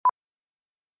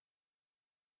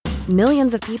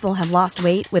Millions of people have lost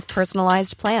weight with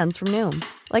personalized plans from Noom.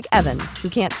 Like Evan, who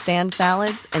can't stand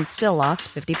salads and still lost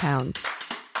 50 pounds.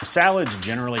 Salads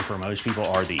generally for most people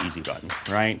are the easy button,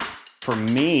 right? For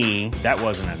me, that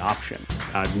wasn't an option.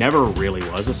 I never really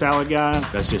was a salad guy.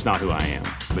 That's just not who I am.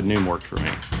 But Noom worked for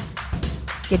me.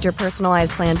 Get your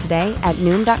personalized plan today at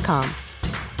Noom.com.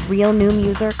 Real Noom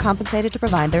user compensated to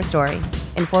provide their story.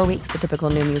 In 4 weeks, the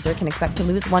typical Noom user can expect to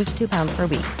lose 1 to 2 pounds per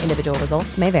week. Individual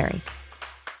results may vary.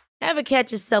 Ever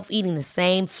catch yourself eating the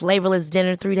same flavorless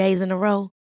dinner 3 days in a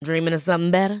row? Dreaming of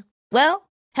something better? Well,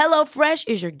 HelloFresh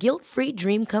is your guilt-free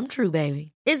dream come true,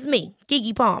 baby. It's me,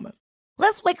 Keke Palmer.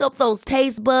 Let's wake up those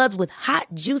taste buds with hot,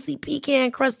 juicy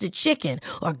pecan-crusted chicken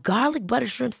or garlic butter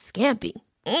shrimp scampi.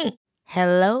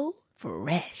 Hello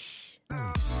Fresh.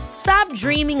 Stop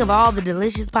dreaming of all the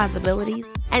delicious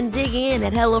possibilities and dig in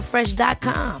at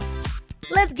HelloFresh.com.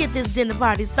 Let's get this dinner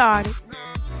party started.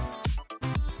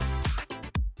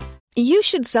 You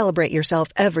should celebrate yourself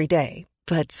every day,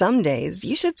 but some days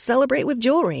you should celebrate with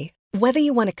jewelry. Whether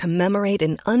you want to commemorate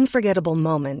an unforgettable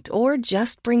moment or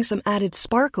just bring some added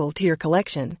sparkle to your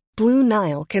collection, Blue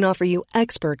Nile can offer you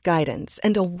expert guidance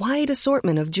and a wide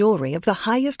assortment of jewelry of the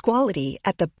highest quality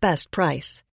at the best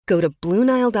price. Go to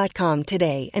BlueNile.com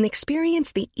today and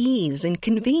experience the ease and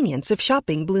convenience of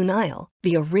shopping Blue Nile,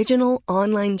 the original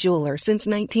online jeweler since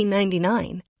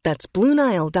 1999. That's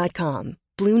BlueNile.com.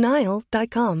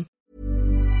 BlueNile.com.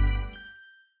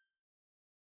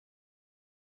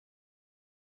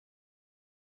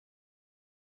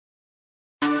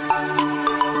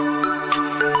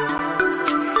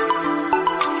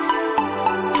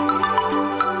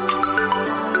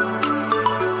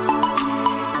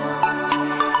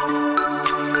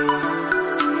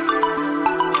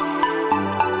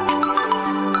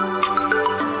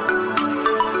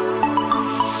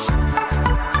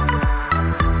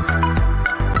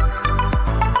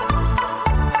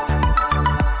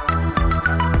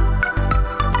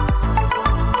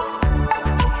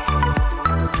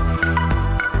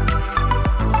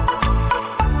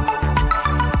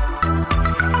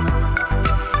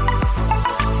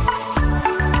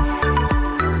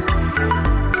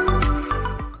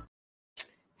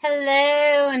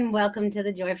 Welcome to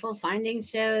the Joyful Findings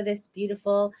Show this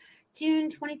beautiful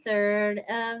June 23rd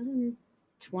of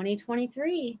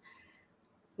 2023.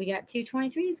 We got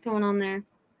 223s going on there.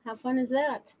 How fun is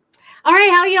that? All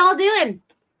right, how y'all doing?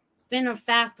 It's been a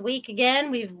fast week again.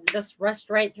 We've just rushed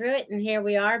right through it, and here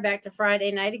we are back to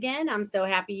Friday night again. I'm so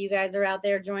happy you guys are out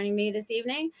there joining me this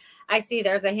evening. I see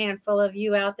there's a handful of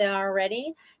you out there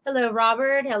already. Hello,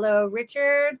 Robert. Hello,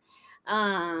 Richard.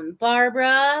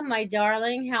 Barbara, my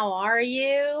darling, how are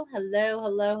you? Hello.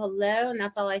 And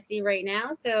that's all I see right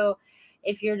now. So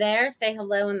if you're there, say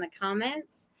hello in the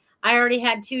comments. I already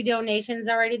had 2 donations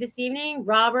already this evening.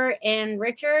 Robert and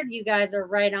Richard, you guys are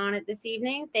right on it this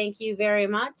evening. Thank you very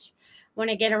much. When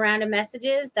I get around to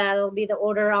messages, that'll be the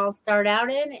order I'll start out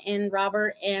in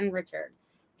Robert and Richard.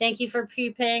 Thank you for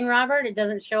prepaying, Robert. It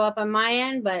doesn't show up on my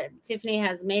end, but Tiffany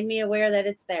has made me aware that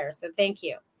it's there. So thank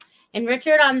you. And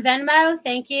Richard on Venmo,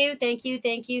 thank you.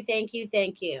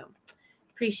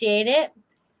 Appreciate it.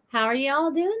 How are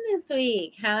y'all doing this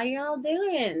week? How are y'all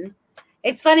doing?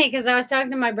 It's funny because I was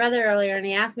talking to my brother earlier and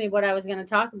he asked me what I was going to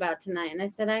talk about tonight. And I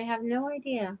said, I have no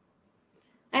idea.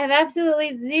 I have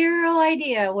absolutely zero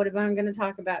idea what I'm going to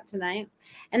talk about tonight.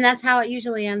 And that's how it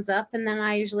usually ends up. And then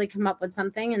I usually come up with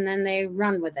something and then they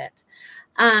run with it.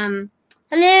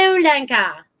 Hello,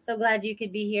 Lenka. So glad you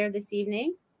could be here this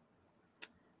evening.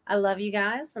 I love you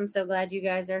guys. I'm so glad you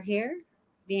guys are here,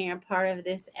 being a part of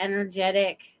this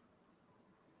energetic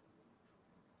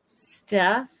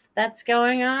stuff that's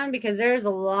going on, because there's a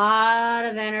lot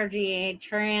of energy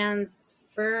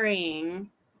transferring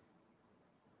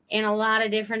in a lot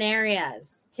of different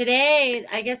areas. Today,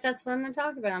 I guess that's what I'm going to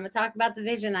talk about. I'm going to talk about the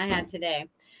vision I had today.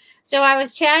 So I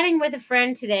was chatting with a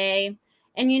friend today,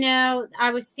 and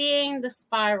I was seeing the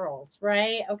spirals,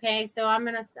 right? Okay, so I'm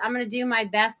gonna do my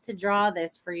best to draw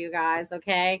this for you guys,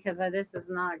 okay? Because this is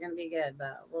not gonna be good,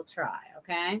 but we'll try,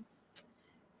 okay?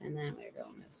 And then we're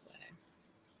going this way.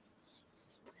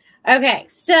 Okay,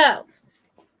 so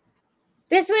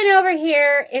this one over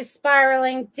here is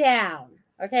spiraling down.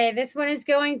 Okay, this one is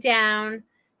going down,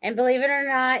 and believe it or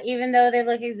not, even though they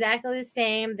look exactly the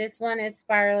same, this one is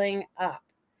spiraling up.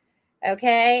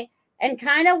 Okay. And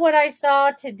kind of what I saw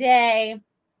today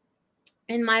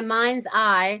in my mind's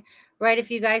eye, right? If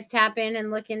you guys tap in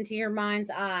and look into your mind's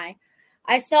eye,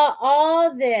 I saw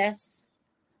all this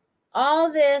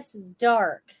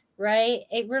dark, right?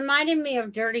 It reminded me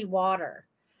of dirty water.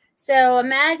 So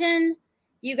imagine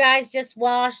you guys just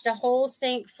washed a whole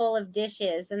sink full of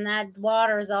dishes and that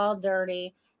water is all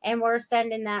dirty and we're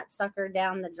sending that sucker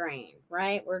down the drain,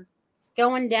 right? It's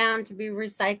going down to be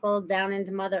recycled down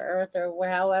into Mother Earth, or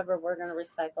however we're going to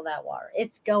recycle that water.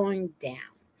 It's going down.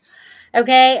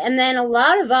 Okay. And then a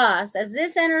lot of us, as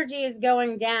this energy is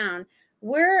going down,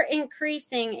 we're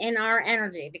increasing in our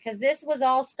energy, because this was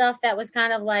all stuff that was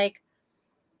kind of like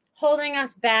holding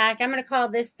us back. I'm going to call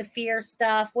this the fear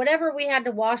stuff, whatever we had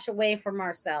to wash away from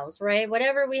ourselves, right?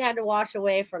 Whatever we had to wash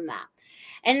away from that.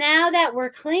 And now that we're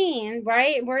clean,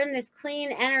 right? We're in this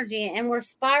clean energy and we're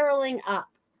spiraling up.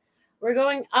 We're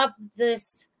going up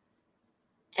this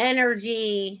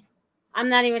energy. I'm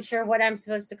not even sure what I'm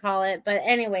supposed to call it. But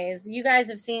anyways, you guys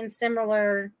have seen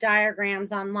similar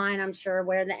diagrams online, I'm sure,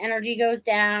 where the energy goes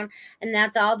down and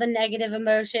that's all the negative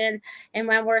emotions. And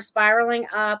when we're spiraling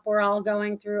up, we're all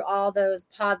going through all those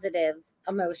positive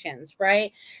emotions,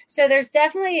 right? So there's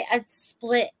definitely a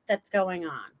split that's going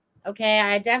on. Okay.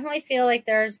 I definitely feel like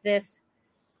there's this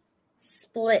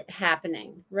split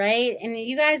happening, right? And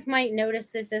you guys might notice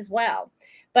this as well.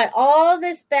 But all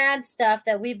this bad stuff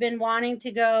that we've been wanting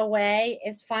to go away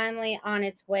is finally on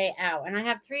its way out. And I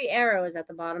have 3 arrows at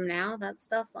the bottom now. That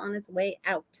stuff's on its way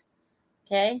out.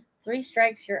 Okay? 3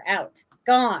 strikes, you're out.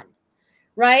 Gone.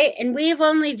 Right? And we've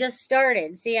only just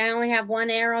started. See, I only have 1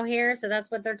 arrow here, so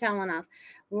that's what they're telling us.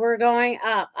 We're going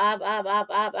up, up, up, up,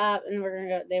 up, up, and we're going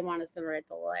to go. They want us to write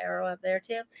the little arrow up there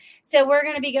too. So we're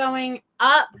going to be going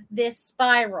up this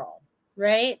spiral,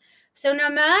 right? So no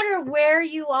matter where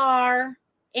you are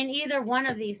in either one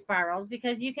of these spirals,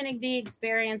 because you can be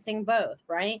experiencing both,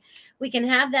 right? We can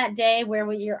have that day where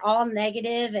you're all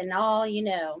negative and all,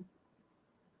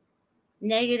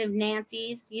 negative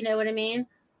Nancy's, you know what I mean?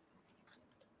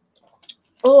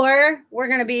 Or we're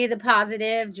going to be the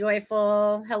positive,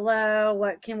 joyful, hello,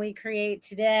 what can we create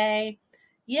today?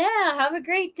 Yeah, have a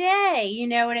great day. You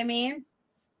know what I mean?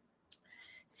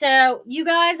 So you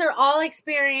guys are all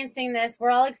experiencing this. We're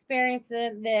all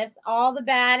experiencing this. All the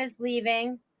bad is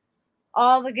leaving.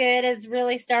 All the good is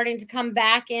really starting to come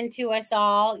back into us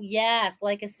all. Yes,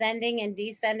 like ascending and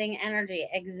descending energy.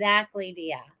 Exactly,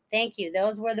 Dia. Thank you.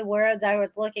 Those were the words I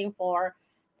was looking for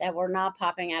that were not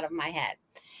popping out of my head.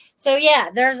 So yeah,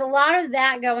 there's a lot of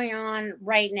that going on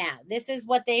right now. This is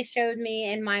what they showed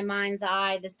me in my mind's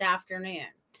eye this afternoon,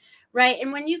 right?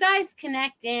 And when you guys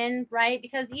connect in, right,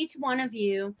 because each one of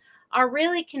you are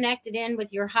really connected in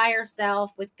with your higher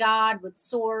self, with God, with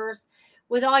Source,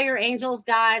 with all your angels,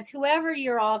 guides, whoever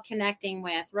you're all connecting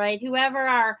with, right? Whoever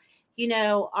our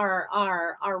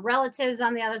relatives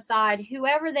on the other side,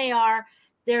 whoever they are,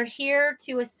 they're here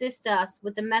to assist us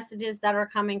with the messages that are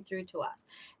coming through to us.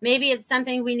 Maybe it's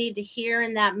something we need to hear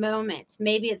in that moment.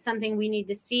 Maybe it's something we need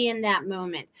to see in that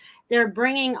moment. They're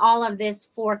bringing all of this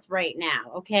forth right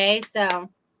now. Okay. So,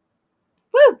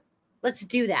 let's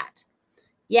do that.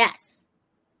 Yes.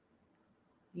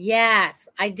 Yes.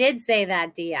 I did say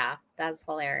that, Dia. That's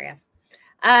hilarious.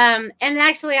 And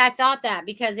actually I thought that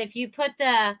because if you put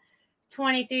the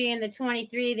 23 and the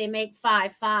 23, they make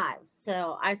 5 5s.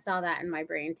 So I saw that in my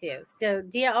brain too. So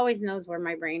Dia always knows where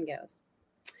my brain goes.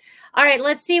 All right,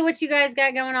 let's see what you guys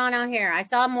got going on out here. I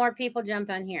saw more people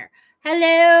jump on here.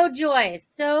 Hello, Joyce.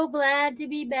 So glad to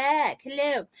be back.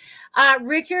 Hello.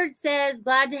 Richard says,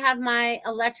 glad to have my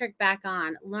electric back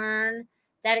on. Learn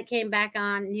that it came back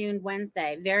on noon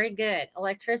Wednesday. Very good.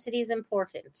 Electricity is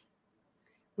important.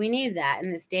 We need that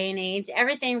in this day and age.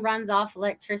 Everything runs off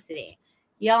electricity.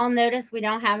 Y'all notice we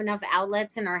don't have enough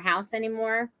outlets in our house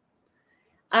anymore.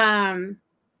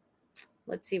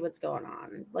 Let's see what's going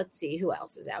on. Let's see who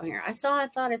else is out here. I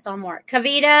thought I saw more.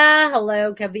 Kavita.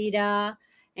 Hello, Kavita.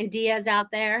 And Dia's out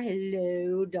there.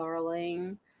 Hello,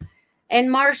 darling. And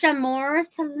Marsha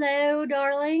Morris. Hello,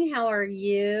 darling. How are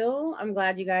you? I'm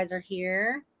glad you guys are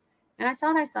here. And I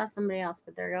thought I saw somebody else,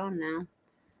 but they're gone now.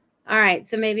 All right,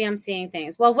 so maybe I'm seeing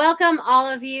things. Well, welcome all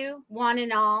of you, one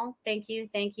and all. Thank you,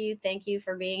 thank you, thank you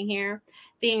for being here,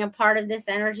 being a part of this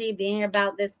energy, being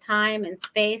about this time and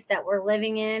space that we're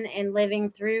living in and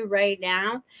living through right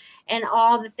now, and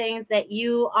all the things that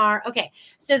you are. Okay,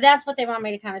 so that's what they want me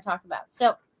to kind of talk about.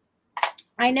 So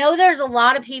I know there's a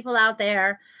lot of people out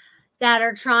there that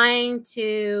are trying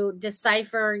to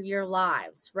decipher your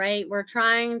lives, right? We're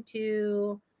trying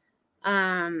to,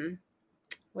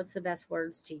 what's the best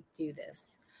words to do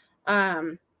this?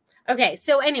 Okay.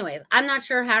 So anyways, I'm not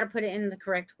sure how to put it in the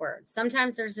correct words.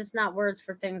 Sometimes there's just not words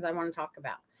for things I want to talk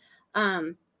about.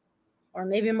 Or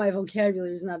maybe my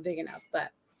vocabulary is not big enough,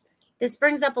 but this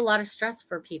brings up a lot of stress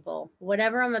for people.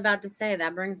 Whatever I'm about to say,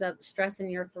 that brings up stress in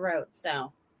your throat.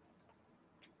 So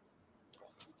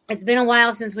it's been a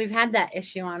while since we've had that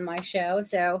issue on my show.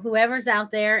 So whoever's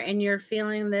out there and you're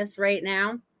feeling this right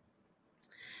now,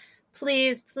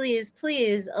 please, please,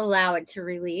 please allow it to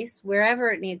release wherever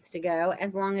it needs to go,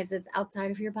 as long as it's outside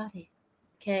of your body.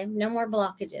 Okay, no more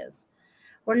blockages.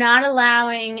 We're not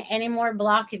allowing any more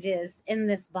blockages in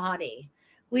this body.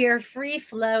 We are free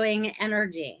flowing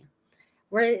energy.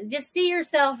 Just see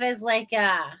yourself as like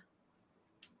I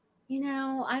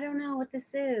don't know what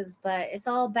this is, but it's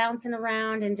all bouncing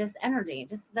around and just energy.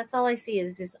 Just that's all I see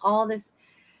is all this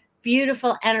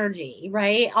beautiful energy,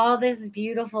 right? All this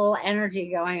beautiful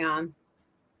energy going on.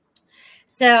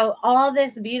 So all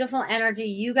this beautiful energy,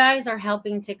 you guys are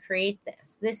helping to create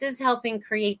this. This is helping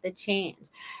create the change,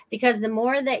 because the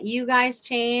more that you guys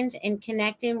change and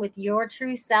connecting with your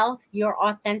true self, your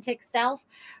authentic self,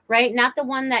 right? Not the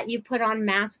one that you put on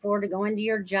mask for to go into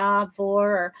your job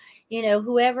for, or,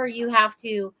 whoever you have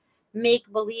to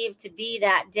make believe to be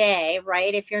that day,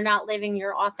 right? If you're not living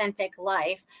your authentic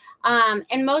life.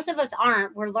 And most of us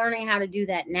aren't. We're learning how to do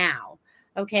that now.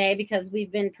 Okay. Because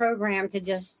we've been programmed to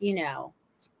just,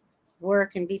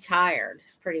 work and be tired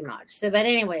pretty much. So, but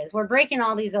anyways, we're breaking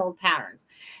all these old patterns.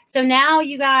 So now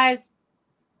you guys,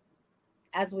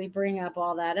 as we bring up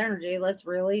all that energy, let's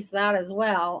release that as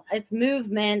well. It's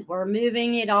movement. We're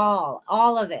moving it all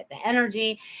of it, the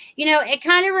energy. It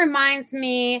kind of reminds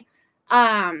me,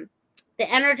 the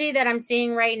energy that I'm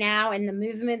seeing right now and the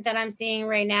movement that I'm seeing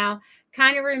right now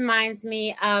kind of reminds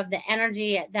me of the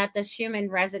energy that the Schumann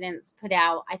residents put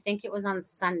out. I think it was on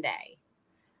Sunday.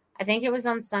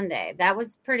 That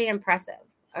was pretty impressive.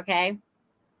 Okay.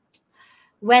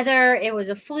 Whether it was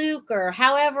a fluke or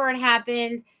however it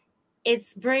happened,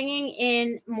 it's bringing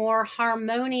in more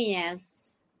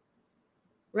harmonious,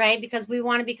 right? Because we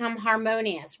want to become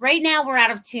harmonious. Right now, we're out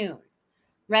of tune,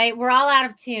 right? We're all out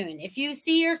of tune. If you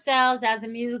see yourselves as a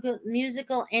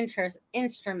musical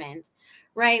instrument,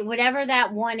 right? Whatever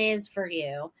that one is for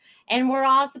you. And we're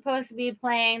all supposed to be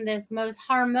playing this most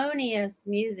harmonious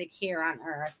music here on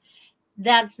earth.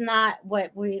 That's not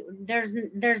what we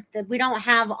don't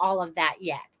have all of that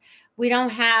yet. We don't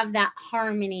have that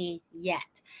harmony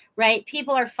yet, right?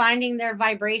 People are finding their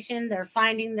vibration. They're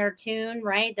finding their tune,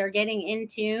 right? They're getting in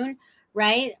tune,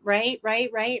 right?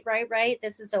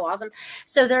 This is so awesome.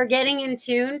 So they're getting in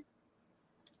tune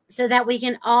so that we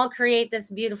can all create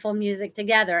this beautiful music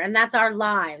together. And that's our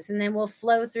lives. And then we'll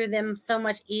flow through them so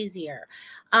much easier.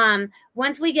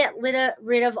 Once we get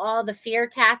rid of all the fear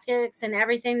tactics and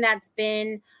everything that's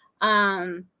been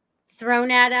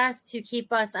thrown at us to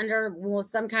keep us under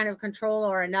some kind of control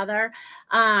or another,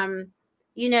 and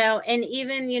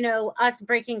even, us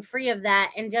breaking free of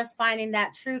that and just finding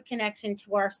that true connection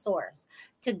to our source,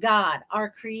 to God, our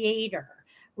creator,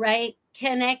 right?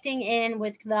 Connecting in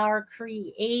with our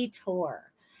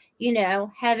creator,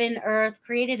 heaven, earth,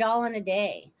 created all in a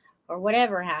day or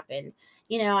whatever happened.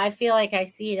 I feel like I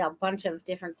see a bunch of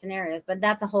different scenarios, but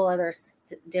that's a whole other,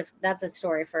 that's a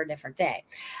story for a different day.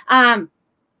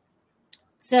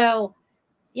 So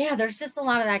yeah, there's just a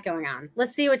lot of that going on.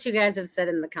 Let's see what you guys have said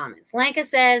in the comments. Lanka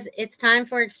says it's time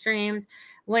for extremes.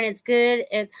 When it's good,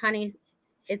 it's honey.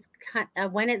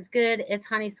 When it's good, it's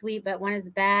honey sweet, but when it's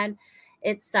bad,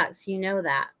 it sucks. You know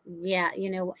that. Yeah,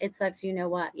 it sucks. You know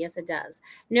what? Yes, it does.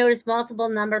 Notice multiple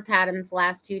number patterns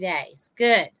last 2 days.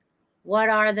 Good. What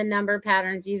are the number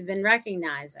patterns you've been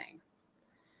recognizing?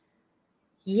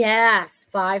 Yes,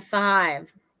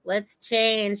 5-5. Let's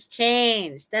change.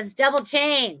 That's double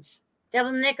change.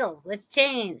 Double nickels. Let's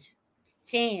change.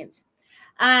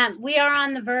 We are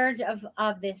on the verge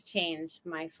of this change,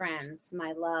 my friends,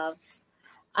 my loves.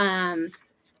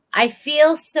 I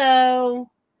feel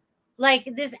so like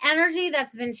this energy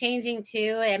that's been changing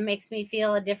too. It makes me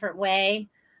feel a different way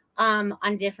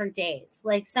on different days.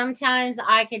 Like sometimes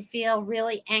I could feel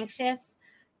really anxious,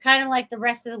 kind of like the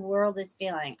rest of the world is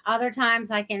feeling. Other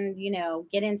times I can,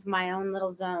 get into my own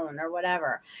little zone or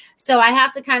whatever. So I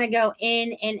have to kind of go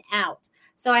in and out.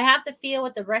 So I have to feel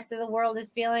what the rest of the world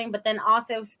is feeling, but then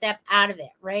also step out of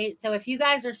it, right? So if you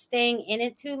guys are staying in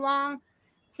it too long,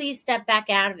 please step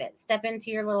back out of it. Step into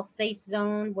your little safe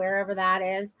zone, wherever that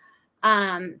is,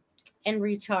 and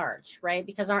recharge, right?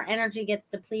 Because our energy gets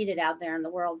depleted out there in the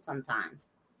world sometimes,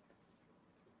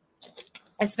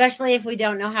 especially if we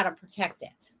don't know how to protect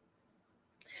it.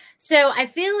 So I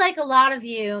feel like a lot of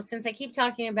you, since I keep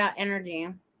talking about energy,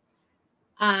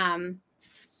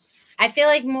 I feel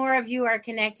like more of you are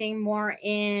connecting more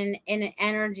in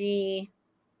energy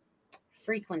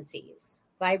frequencies,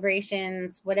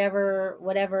 vibrations, whatever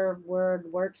word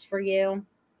works for you.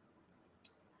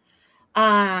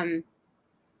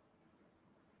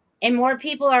 And more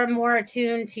people are more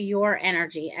attuned to your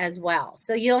energy as well.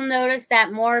 So you'll notice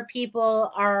that more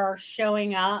people are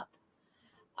showing up.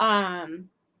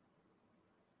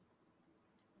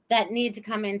 that need to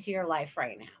come into your life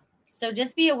right now. So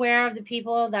just be aware of the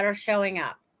people that are showing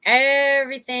up.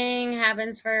 Everything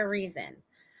happens for a reason.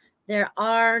 There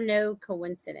are no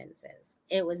coincidences.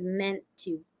 It was meant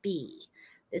to be.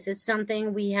 This is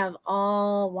something we have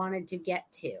all wanted to get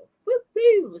to.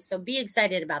 Woo-hoo. So be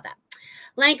excited about that.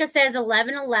 Lanka says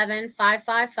 1111,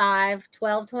 555,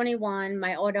 1221.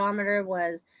 My odometer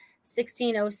was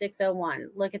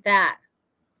 160601. Look at that.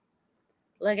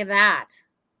 Look at that.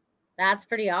 That's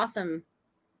pretty awesome.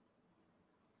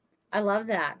 I love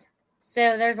that.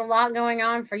 So there's a lot going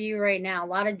on for you right now. A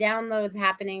lot of downloads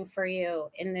happening for you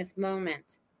in this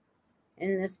moment.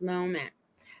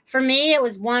 For me, it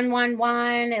was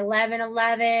 111,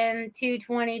 1111,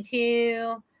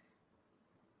 222.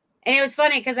 And it was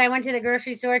funny because I went to the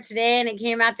grocery store today and it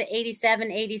came out to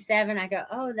 8787. I go,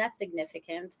 oh, that's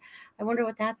significant. I wonder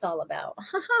what that's all about.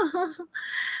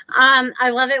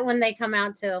 I love it when they come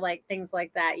out to like things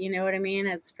like that. You know what I mean?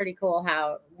 It's pretty cool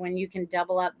how when you can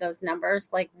double up those numbers,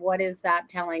 like what is that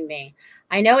telling me?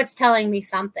 I know it's telling me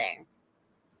something.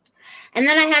 And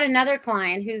then I had another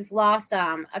client who's lost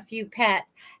a few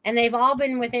pets, and they've all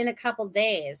been within a couple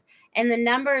days. And the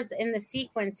numbers in the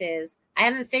sequences, I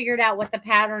haven't figured out what the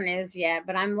pattern is yet,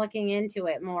 but I'm looking into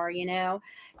it more, you know.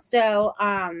 So,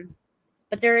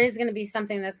 but there is going to be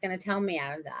something that's going to tell me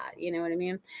out of that. You know what I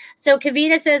mean? So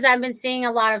Kavita says, I've been seeing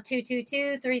a lot of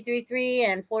 222, 333,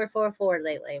 and 444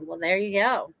 lately. Well, there you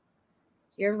go.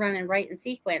 You're running right in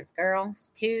sequence,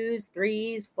 girls. 2s,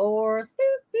 3s, 4s,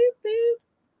 boop, boop, boop.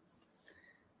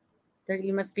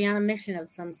 You must be on a mission of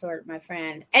some sort, my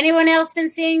friend. Anyone else been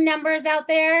seeing numbers out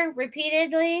there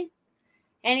repeatedly?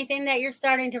 Anything that you're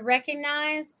starting to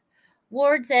recognize?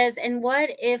 Ward says, and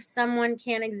what if someone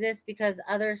can't exist because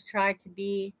others try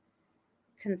to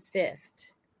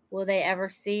consist? Will they ever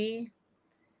see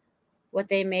what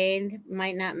they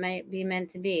might be meant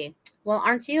to be? Well,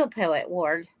 aren't you a poet,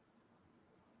 Ward?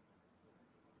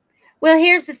 Well,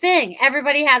 here's the thing.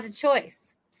 Everybody has a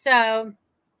choice. So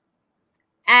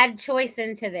add choice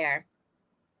into there.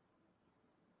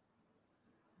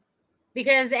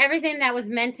 Because everything that was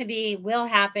meant to be will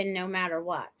happen no matter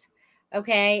what.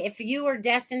 Okay? If you were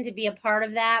destined to be a part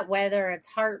of that, whether it's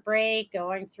heartbreak,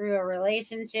 going through a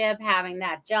relationship, having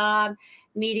that job,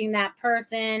 meeting that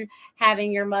person,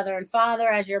 having your mother and father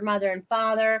as your mother and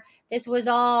father, this was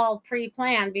all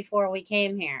pre-planned before we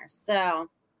came here. So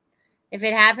if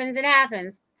it happens, it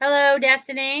happens. Hello,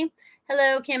 Destiny.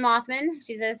 Hello, Kim Hoffman.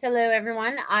 She says, hello,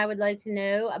 everyone. I would like to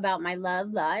know about my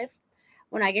love life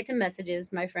when I get to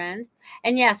messages, my friend.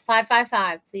 And yes,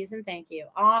 555, please and thank you.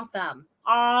 Awesome.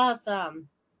 Awesome.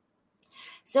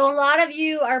 So a lot of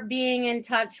you are being in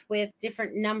touch with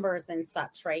different numbers and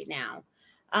such right now.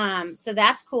 So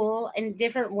that's cool. And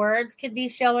different words could be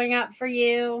showing up for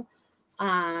you.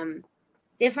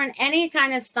 Different, any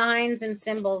kind of signs and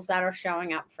symbols that are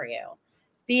showing up for you.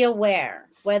 Be aware,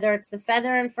 whether it's the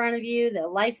feather in front of you, the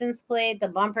license plate, the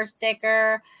bumper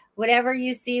sticker, whatever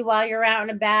you see while you're out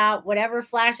and about, whatever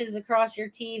flashes across your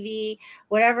TV,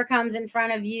 whatever comes in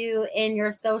front of you in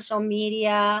your social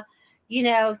media, you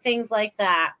know, things like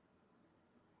that.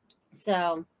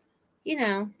 So, you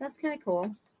know, that's kind of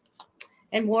cool.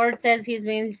 And Ward says he's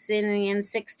been sitting in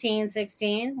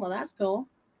 1616. Well, that's cool.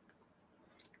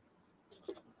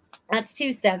 That's 2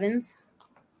 7s.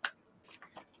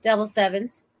 Double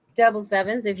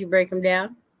sevens if you break them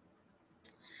down.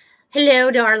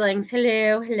 Hello, darlings.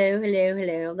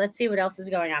 Hello. Let's see what else is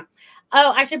going on.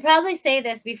 Oh, I should probably say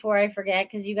this before I forget,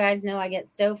 because you guys know I get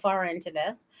so far into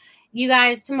this. You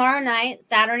guys, tomorrow night,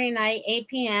 Saturday night, 8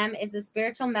 p.m. is the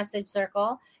Spiritual Message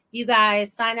Circle. You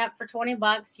guys sign up for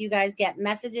 $20. You guys get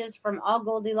messages from all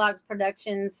Goldilocks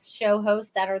Productions show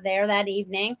hosts that are there that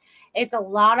evening. It's a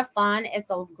lot of fun.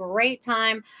 It's a great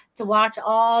time to watch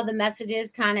all the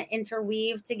messages kind of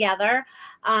interweave together.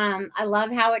 I love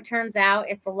how it turns out.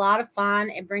 It's a lot of fun.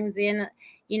 It brings in,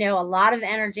 you know, a lot of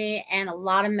energy and a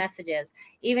lot of messages.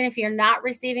 Even if you're not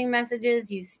receiving messages,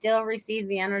 you still receive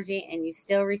the energy and you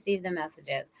still receive the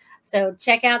messages. So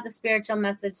check out the Spiritual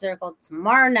Message Circle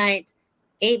tomorrow night,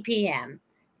 8 p.m.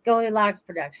 Goldilocks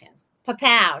Productions.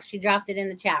 Papow. She dropped it in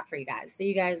the chat for you guys. So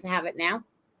you guys have it now.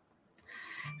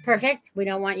 Perfect. We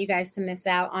don't want you guys to miss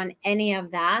out on any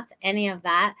of that.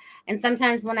 And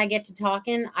sometimes when I get to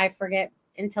talking, I forget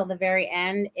until the very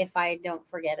end if I don't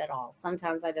forget at all.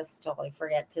 Sometimes I just totally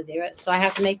forget to do it. So I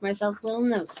have to make myself little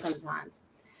notes sometimes.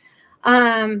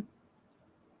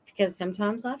 Because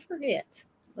sometimes I forget.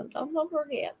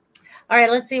 All right,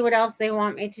 let's see what else they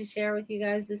want me to share with you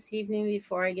guys this evening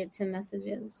before I get to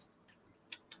messages.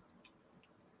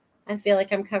 I feel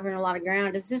like I'm covering a lot of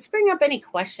ground. Does this bring up any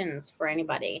questions for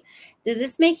anybody? Does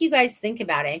this make you guys think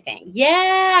about anything?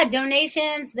 Yeah,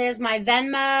 donations. There's my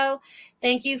Venmo.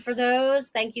 Thank you for those.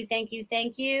 Thank you, thank you,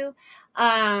 thank you.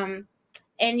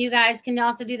 And you guys can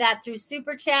also do that through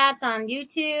Super Chats on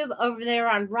YouTube, over there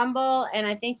on Rumble. And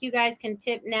I think you guys can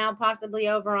tip now possibly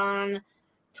over on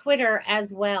Twitter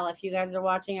as well if you guys are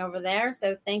watching over there.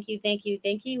 So thank you, thank you,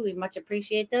 thank you. We much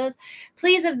appreciate those.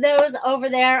 Please, of those over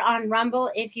there on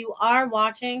Rumble, if you are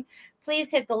watching,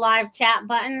 please hit the live chat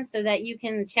button so that you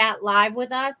can chat live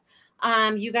with us.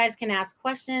 You guys can ask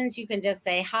questions. You can just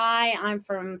say, hi, I'm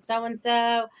from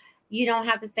so-and-so. You don't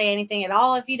have to say anything at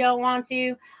all if you don't want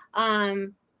to.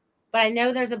 But I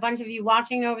know there's a bunch of you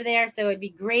watching over there, so it'd be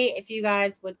great if you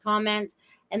guys would comment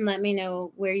and let me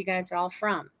know where you guys are all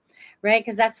from, right?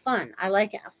 Because that's fun. I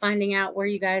like finding out where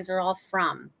you guys are all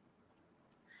from,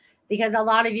 because a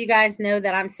lot of you guys know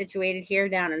that I'm situated here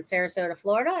down in Sarasota,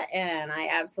 Florida, and I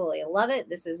absolutely love it.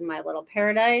 This is my little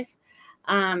paradise.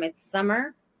 It's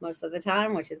summer most of the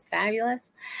time, which is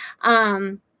fabulous.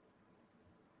 And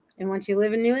once you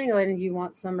live in New England, you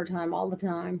want summertime all the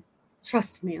time.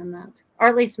 Trust me on that. Or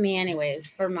at least me anyways,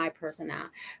 for me personally.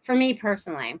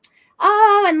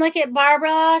 Oh, and look at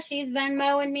Barbara. She's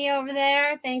Venmoing me over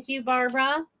there. Thank you,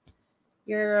 Barbara.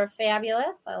 You're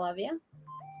fabulous. I love you.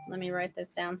 Let me write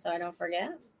this down so I don't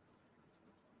forget.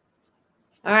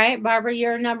 All right, Barbara,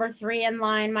 you're number 3 in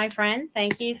line, my friend.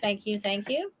 Thank you, thank you, thank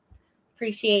you.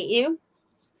 Appreciate you.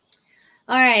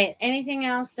 All right, anything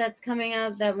else that's coming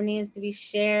up that needs to be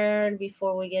shared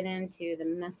before we get into the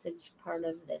message part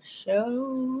of the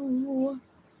show?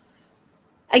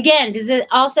 Again, does it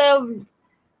also,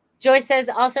 Joyce says,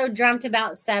 also dreamt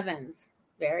about 7s.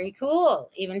 Very cool.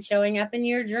 Even showing up in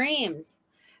your dreams.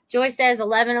 Joyce says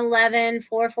 1111,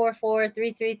 444,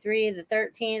 333, the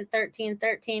 13, 13,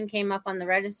 13 came up on the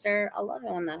register. I love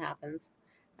it when that happens.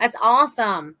 That's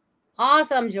awesome.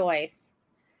 Awesome, Joyce.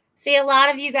 See, a lot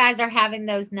of you guys are having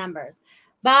those numbers.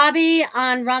 Bobby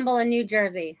on Rumble in New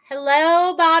Jersey.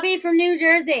 Hello, Bobby from New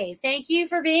Jersey. Thank you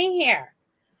for being here.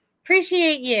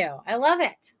 Appreciate you. I love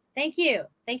it. Thank you.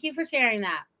 Thank you for sharing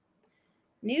that.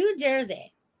 New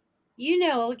Jersey. You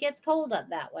know it gets cold up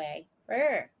that way.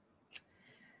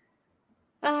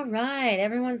 All right.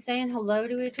 Everyone's saying hello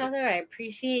to each other. I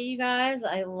appreciate you guys.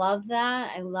 I love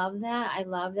that. I love that. I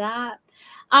love that.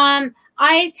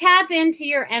 I tap into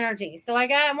your energy. So I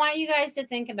want you guys to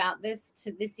think about this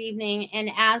evening,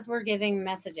 and as we're giving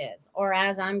messages, or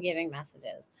as I'm giving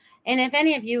messages. And if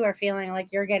any of you are feeling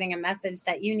like you're getting a message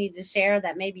that you need to share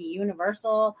that may be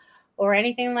universal or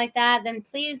anything like that, then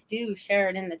please do share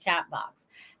it in the chat box.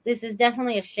 This is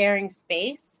definitely a sharing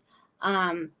space.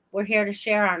 We're here to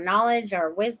share our knowledge,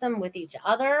 our wisdom with each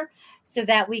other so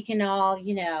that we can all,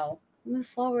 move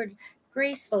forward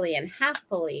gracefully and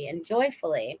happily and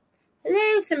joyfully.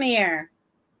 Hello, Samir.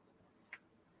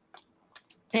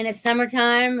 And it's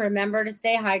summertime. Remember to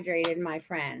stay hydrated, my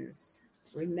friends.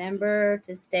 Remember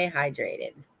to stay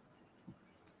hydrated.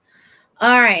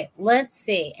 All right, let's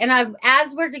see. And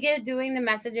as we're doing the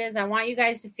messages, I want you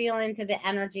guys to feel into the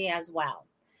energy as well.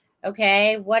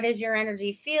 Okay, what does your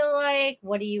energy feel like?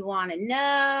 What do you want to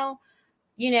know?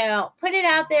 Put it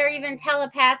out there even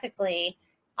telepathically.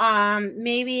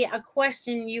 Maybe a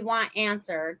question you want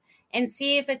answered, and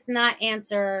see if it's not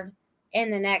answered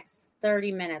in the next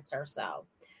 30 minutes or so.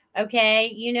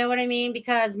 Okay, you know what I mean?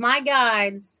 Because my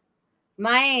guides,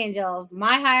 my angels,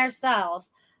 my higher self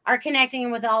are connecting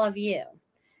with all of you.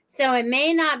 So it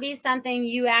may not be something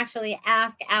you actually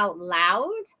ask out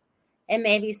loud. It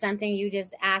may be something you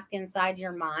just ask inside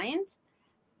your mind,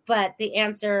 but the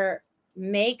answer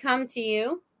may come to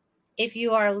you if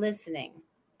you are listening.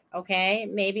 Okay,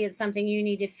 maybe it's something you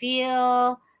need to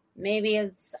feel. Maybe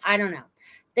it's, I don't know.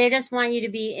 They just want you to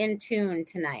be in tune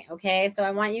tonight. Okay, so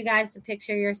I want you guys to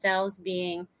picture yourselves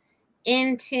being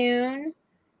in tune.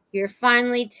 Your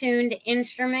finely tuned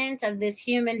instrument of this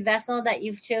human vessel that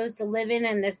you've chose to live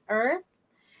in this earth.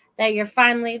 That you're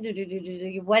finally,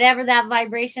 whatever that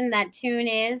vibration, that tune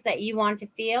is that you want to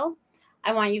feel.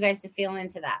 I want you guys to feel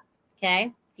into that.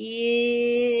 Okay,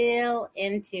 feel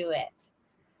into it.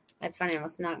 That's funny. I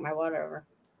almost knocked my water over.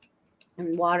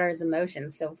 And water is emotion.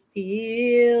 So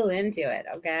feel into it.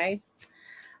 Okay.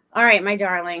 All right, my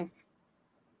darlings.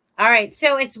 All right.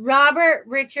 So it's Robert,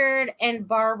 Richard, and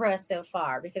Barbara so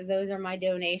far, because those are my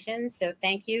donations. So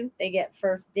thank you. They get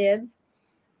first dibs.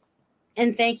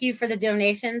 And thank you for the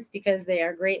donations, because they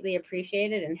are greatly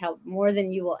appreciated and help more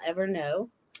than you will ever know.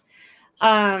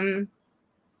 All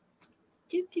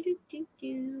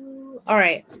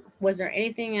right. Was there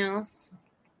anything else?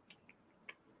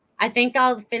 I think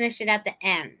I'll finish it at the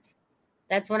end.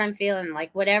 That's what I'm feeling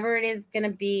like. Whatever it is going to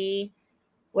be,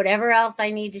 whatever else I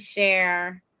need to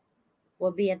share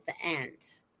will be at the end.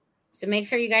 So make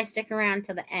sure you guys stick around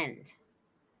till the end.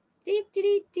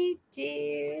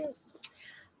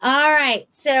 All right.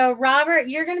 So, Robert,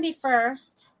 you're going to be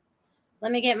first.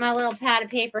 Let me get my little pad of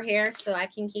paper here so I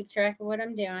can keep track of what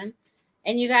I'm doing.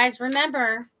 And you guys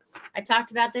remember, I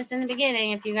talked about this in the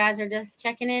beginning. If you guys are just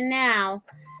checking in now,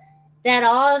 that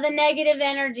all the negative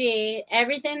energy,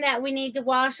 everything that we need to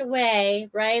wash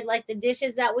away, right? Like the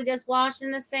dishes that we just washed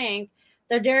in the sink,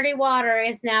 the dirty water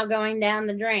is now going down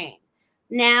the drain.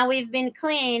 Now we've been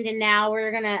cleaned, and now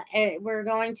we're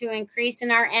going to increase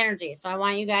in our energy. So I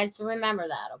want you guys to remember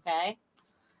that, okay?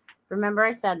 Remember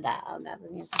I said that. Oh, that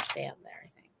needs to stay up there, I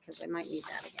think, because I might need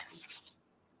that again.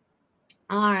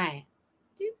 All right.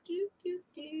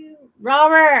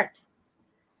 Robert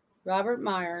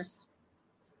Myers.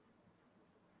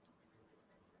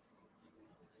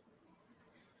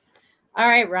 All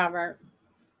right, Robert.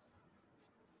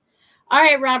 All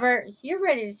right, Robert, you're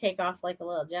ready to take off like a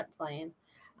little jet plane.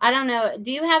 I don't know.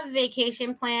 Do you have a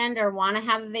vacation planned or want to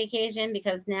have a vacation?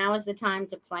 Because now is the time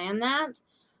to plan that.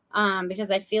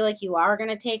 Because I feel like you are going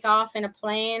to take off in a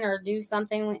plane or do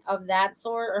something of that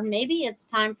sort. Or maybe it's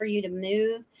time for you to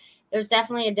move. There's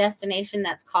definitely a destination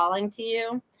that's calling to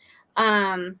you.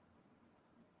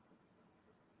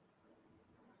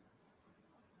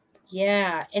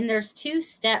 Yeah, and there's 2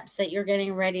 steps that you're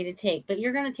getting ready to take, but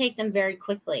you're going to take them very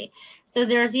quickly. So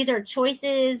there's either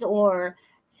choices or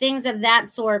things of that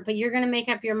sort, but you're going to make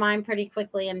up your mind pretty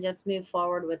quickly and just move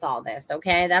forward with all this,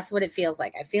 okay? That's what it feels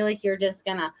like. I feel like you're just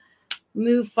going to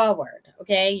move forward,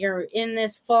 okay? You're in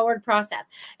this forward process.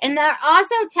 And they're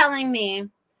also telling me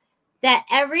that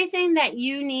everything that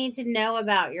you need to know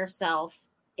about yourself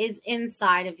is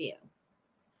inside of you.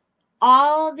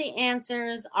 All the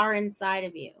answers are inside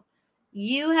of you.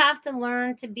 You have to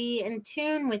learn to be in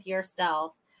tune with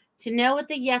yourself, to know what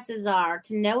the yeses are,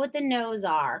 to know what the nos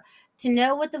are, to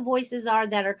know what the voices are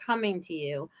that are coming to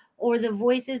you, or the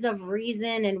voices of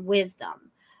reason and wisdom.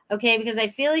 Okay, because I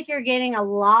feel like you're getting a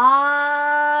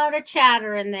lot of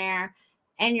chatter in there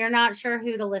and you're not sure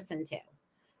who to listen to.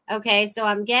 Okay, so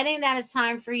I'm getting that it's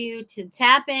time for you to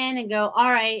tap in and go,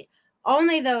 all right,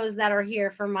 only those that are here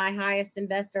for my highest and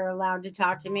best are allowed to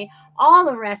talk to me. All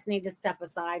the rest need to step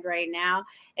aside right now.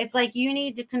 It's like you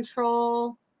need to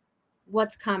control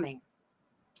what's coming.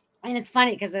 And it's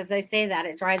funny because as I say that,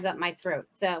 it dries up my throat.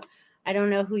 So I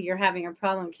don't know who you're having a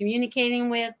problem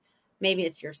communicating with. Maybe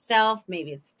it's yourself.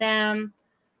 Maybe it's them.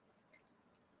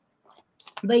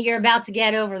 But you're about to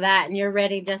get over that and you're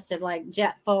ready just to like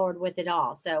jet forward with it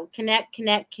all. So connect,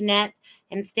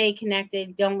 and stay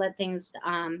connected. Don't let things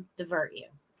divert you.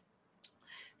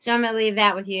 So I'm going to leave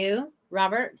that with you,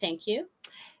 Robert. Thank you.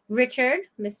 Richard,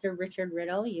 Mr. Richard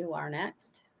Riddle, you are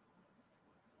next.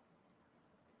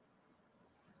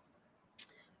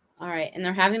 All right. And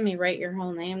they're having me write your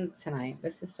whole name tonight.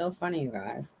 This is so funny, you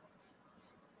guys.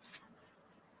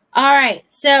 All right.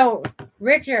 So,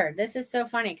 Richard, this is so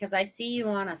funny because I see you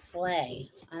on a sleigh.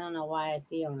 I don't know why I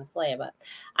see you on a sleigh, but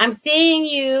I'm seeing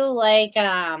you like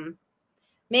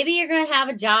maybe you're going to have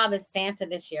a job as Santa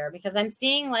this year because I'm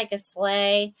seeing like a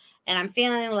sleigh and I'm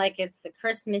feeling like it's the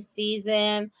Christmas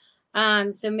season.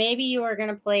 So maybe you are going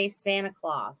to play Santa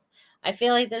Claus. I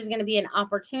feel like there's going to be an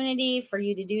opportunity for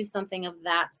you to do something of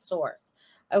that sort.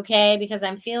 Okay. Because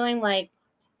I'm feeling like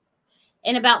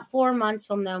in about 4 months,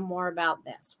 you'll know more about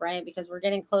this, right? Because we're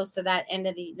getting close to that end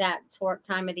of that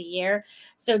time of the year.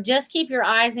 So just keep your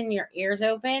eyes and your ears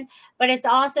open, but it's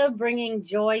also bringing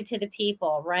joy to the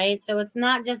people, right? So it's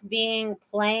not just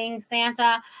playing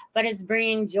Santa, but it's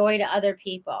bringing joy to other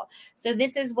people. So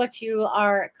this is what you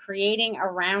are creating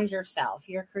around yourself.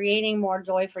 You're creating more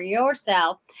joy for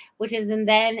yourself, which is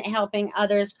then helping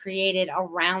others create it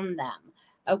around them.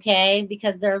 Okay,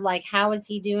 because they're like, how is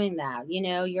he doing that? You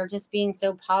know, you're just being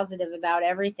so positive about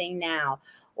everything now,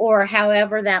 or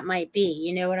however that might be.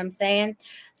 You know what I'm saying?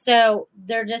 So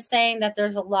they're just saying that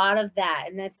there's a lot of that,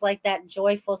 and it's like that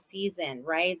joyful season,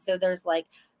 right? So there's like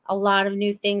a lot of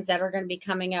new things that are going to be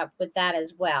coming up with that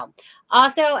as well.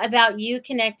 Also about you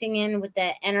connecting in with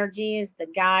the energies, the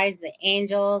guides, the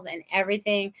angels, and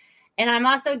everything. And I'm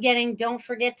also getting, don't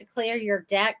forget to clear your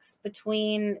decks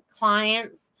between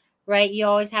clients. Right? You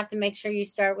always have to make sure you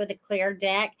start with a clear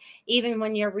deck, even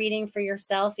when you're reading for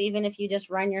yourself, even if you just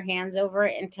run your hands over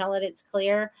it and tell it it's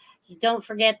clear. Don't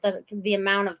forget the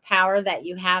amount of power that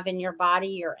you have in your body,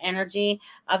 your energy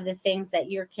of the things that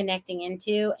you're connecting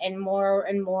into, and more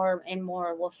and more and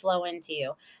more will flow into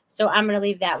you. So I'm going to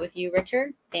leave that with you,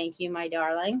 Richard. Thank you, my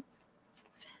darling.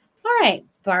 All right,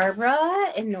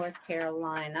 Barbara in North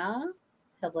Carolina.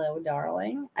 Hello,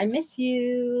 darling. I miss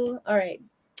you. All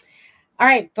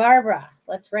right, Barbara.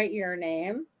 Let's write your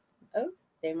name. Oh,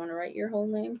 they want to write your whole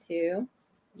name too.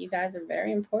 You guys are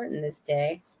very important this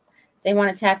day. They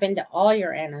want to tap into all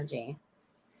your energy.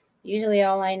 Usually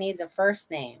all I need is a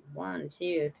first name. 1,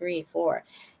 2, 3, 4.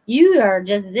 You are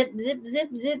just zip, zip, zip,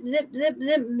 zip, zip, zip,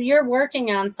 zip. You're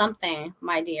working on something,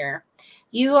 my dear.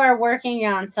 You are working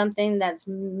on something that's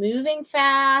moving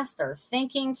fast or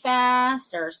thinking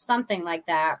fast or something like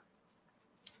that.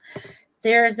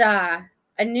 There's a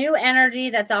new energy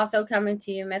that's also coming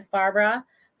to you, Miss Barbara.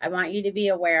 I want you to be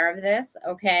aware of this,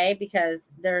 okay?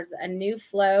 Because there's a new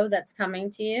flow that's coming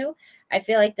to you. I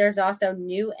feel like there's also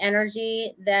new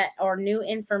energy or new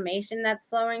information that's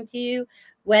flowing to you,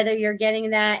 whether you're getting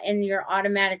that in your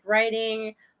automatic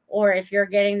writing or if you're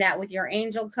getting that with your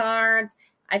angel cards.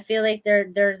 I feel like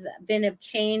there's been a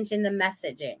change in the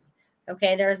messaging.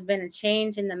 Okay, there's been a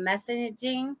change in the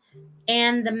messaging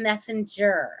and the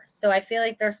messenger. So I feel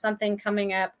like there's something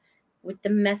coming up with the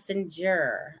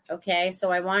messenger. Okay,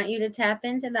 so I want you to tap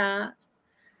into that.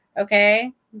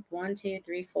 Okay, 1, 2,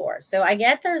 3, 4. So I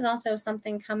get there's also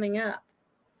something coming up.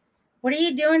 What are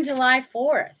you doing July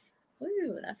 4th?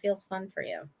 Ooh, that feels fun for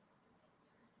you.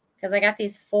 Because I got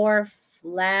these 4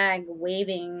 flag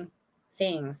waving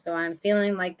things. So I'm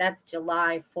feeling like that's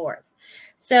July 4th.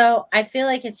 So I feel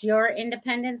like it's your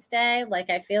Independence Day. Like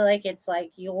I feel like it's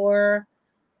like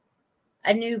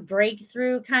a new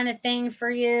breakthrough kind of thing for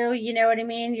you. You know what I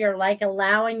mean? You're like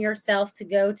allowing yourself to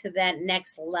go to that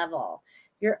next level.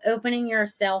 You're opening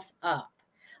yourself up.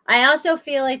 I also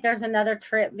feel like there's another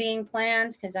trip being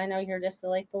planned because I know you're just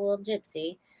like the little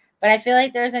gypsy, but I feel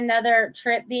like there's another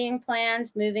trip being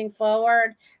planned moving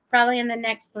forward, probably in the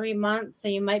next 3 months. So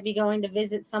you might be going to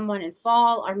visit someone in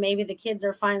fall, or maybe the kids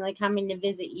are finally coming to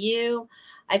visit you.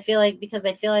 I feel like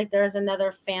there's another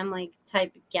family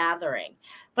type gathering.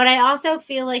 But I also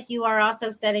feel like you are also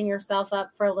setting yourself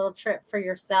up for a little trip for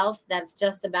yourself that's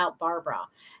just about Barbara.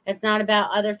 It's not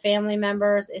about other family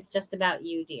members. It's just about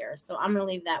you, dear. So I'm going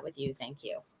to leave that with you. Thank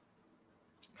you.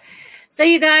 So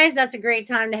you guys, that's a great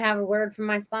time to have a word from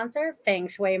my sponsor, Feng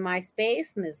Shui My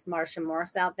Space, Miss Marsha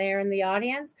Morse out there in the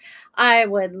audience. I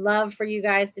would love for you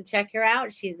guys to check her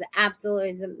out. She's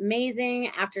absolutely amazing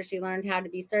after she learned how to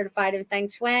be certified in Feng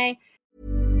Shui.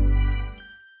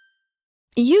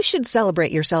 You should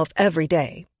celebrate yourself every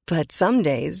day, but some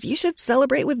days you should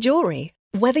celebrate with jewelry.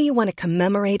 Whether you want to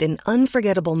commemorate an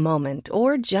unforgettable moment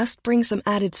or just bring some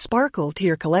added sparkle to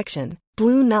your collection,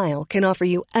 Blue Nile can offer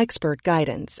you expert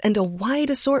guidance and a wide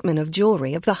assortment of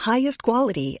jewelry of the highest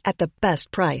quality at the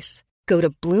best price. Go to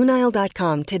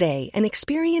BlueNile.com today and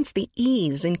experience the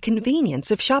ease and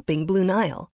convenience of shopping Blue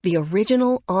Nile, the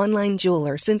original online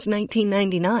jeweler since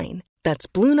 1999. That's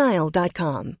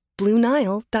BlueNile.com.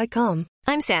 BlueNile.com.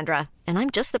 I'm Sandra, and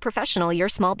I'm just the professional your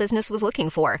small business was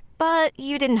looking for. But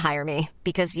you didn't hire me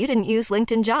because you didn't use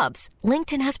LinkedIn Jobs.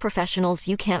 LinkedIn has professionals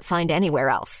you can't find anywhere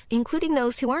else, including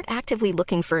those who aren't actively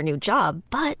looking for a new job,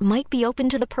 but might be open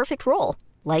to the perfect role,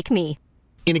 like me.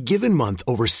 In a given month,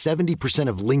 over 70%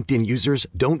 of LinkedIn users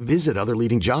don't visit other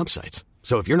leading job sites.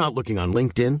 So if you're not looking on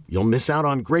LinkedIn, you'll miss out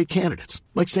on great candidates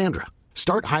like Sandra.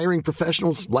 Start hiring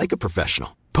professionals like a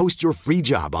professional. Post your free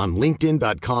job on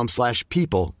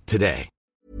linkedin.com/people today.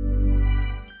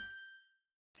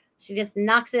 She just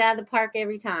knocks it out of the park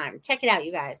every time. Check it out,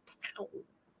 you guys.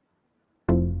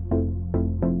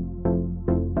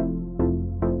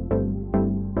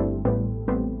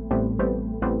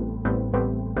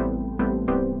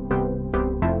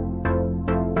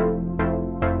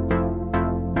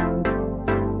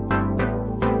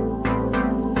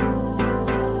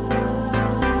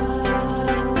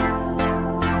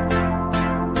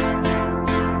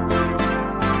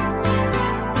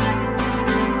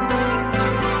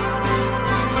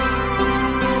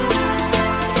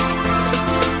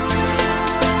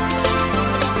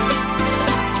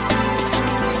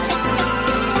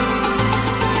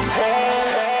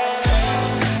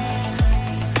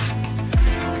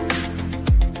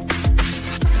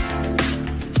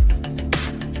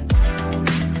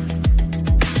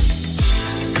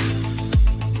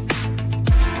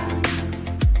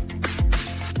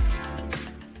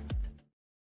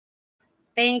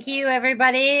 Thank you,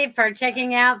 everybody, for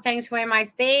checking out Feng Shui My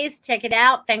Space. Check it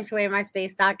out,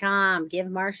 fengshuimyspace.com. Give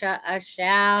Marsha a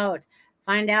shout.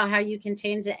 Find out how you can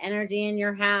change the energy in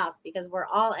your house, because we're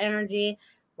all energy.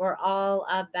 We're all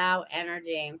about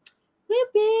energy.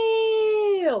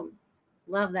 Whoop-woo.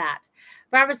 Love that.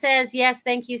 Barbara says, yes,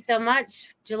 thank you so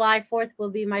much. July 4th will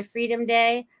be my Freedom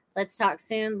Day. Let's talk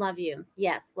soon. Love you.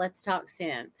 Yes, let's talk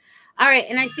soon. All right.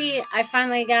 And I see I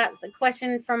finally got a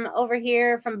question from over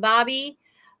here from Bobby.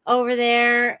 over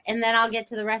there, and then I'll get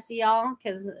to the rest of y'all,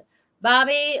 because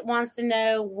Bobby wants to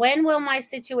know, when will my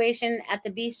situation at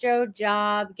the bistro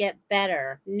job get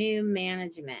better? New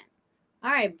management.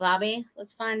 All right, Bobby,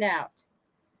 let's find out.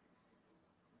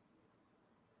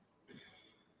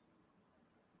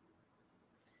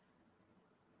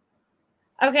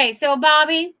 Okay, so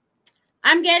Bobby,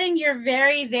 I'm getting you're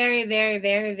very, very, very,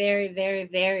 very, very, very,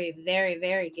 very, very,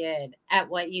 very good at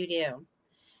what you do.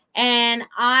 And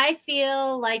I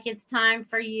feel like it's time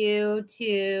for you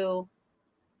to,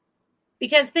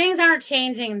 because things aren't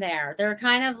changing there. They're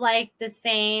kind of like the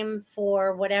same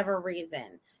for whatever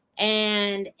reason.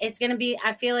 And it's going to be,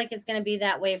 I feel like it's going to be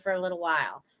that way for a little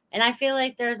while. And I feel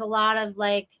like there's a lot of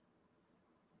like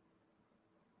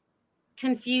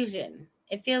confusion.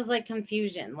 It feels like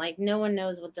confusion, like no one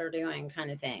knows what they're doing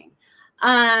kind of thing.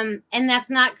 And that's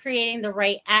not creating the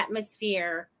right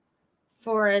atmosphere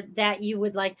for that you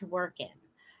would like to work in.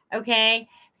 Okay.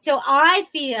 So I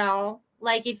feel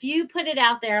like if you put it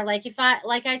out there, like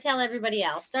I tell everybody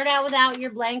else, start out without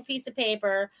your blank piece of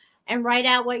paper and write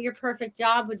out what your perfect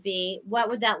job would be. What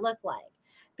would that look like?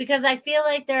 Because I feel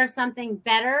like there's something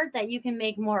better that you can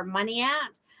make more money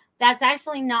at. That's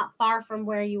actually not far from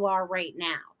where you are right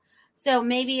now. So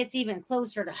maybe it's even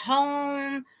closer to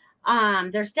home.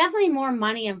 There's definitely more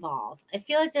money involved. I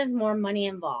feel like there's more money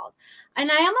involved. And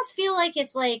I almost feel like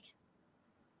it's like,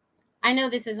 I know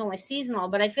this is only seasonal,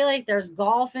 but I feel like there's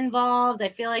golf involved. I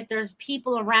feel like there's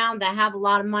people around that have a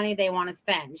lot of money they want to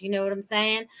spend. You know what I'm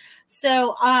saying?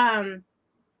 So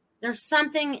there's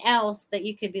something else that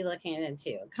you could be looking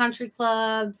into. A country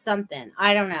club, something.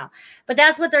 I don't know. But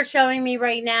that's what they're showing me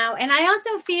right now. And I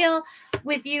also feel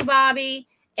with you, Bobby,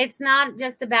 it's not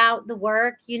just about the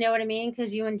work, you know what I mean?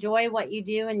 Because you enjoy what you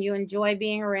do and you enjoy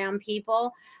being around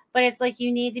people. But it's like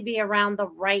you need to be around the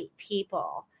right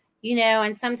people, you know,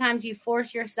 and sometimes you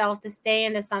force yourself to stay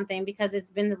into something because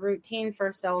it's been the routine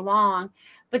for so long.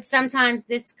 But sometimes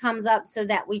this comes up so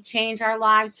that we change our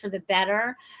lives for the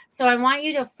better. So I want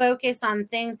you to focus on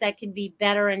things that could be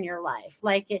better in your life.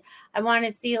 Like I want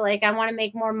to see, like, I want to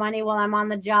make more money while I'm on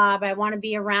the job. I want to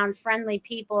be around friendly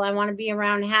people. I want to be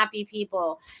around happy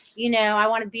people. You know, I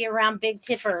want to be around big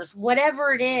tippers.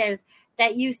 Whatever it is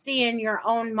that you see in your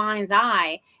own mind's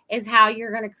eye is how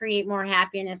you're going to create more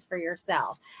happiness for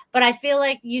yourself. But I feel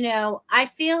like,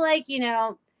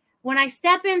 when I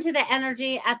step into the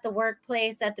energy at the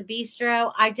workplace, at the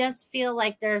bistro, I just feel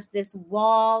like there's this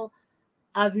wall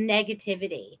of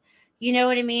negativity. You know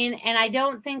what I mean? And I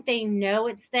don't think they know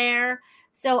it's there.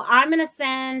 So I'm going to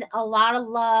send a lot of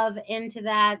love into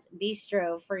that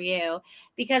bistro for you,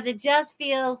 because it just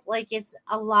feels like it's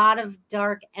a lot of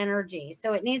dark energy.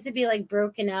 So it needs to be like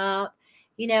broken up,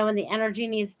 you know, and the energy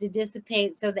needs to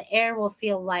dissipate so the air will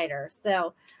feel lighter.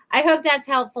 So I hope that's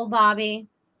helpful, Bobby.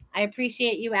 I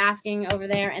appreciate you asking over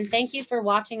there. And thank you for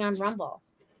watching on Rumble.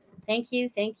 Thank you,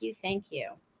 thank you, thank you.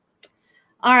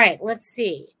 All right, let's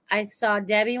see. I saw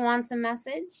Debbie wants a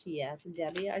message. Yes,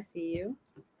 Debbie, I see you.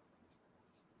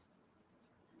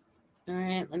 All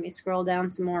right, let me scroll down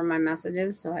some more of my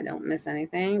messages so I don't miss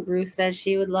anything. Ruth says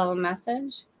she would love a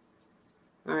message.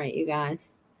 All right, you guys.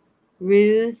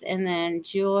 Ruth, and then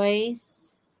Joyce.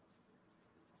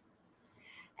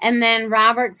 And then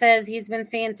Robert says he's been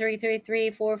seeing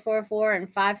 333, 444,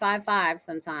 and 555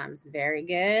 sometimes. Very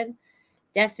good.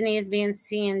 Destiny is being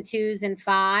seeing 2s and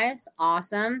 5s.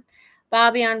 Awesome.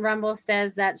 Bobby on Rumble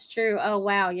says that's true. Oh,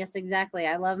 wow. Yes, exactly.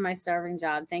 I love my serving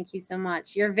job. Thank you so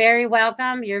much. You're very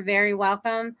welcome. You're very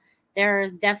welcome. There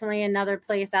is definitely another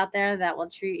place out there that will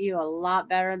treat you a lot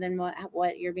better than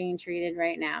what you're being treated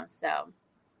right now. So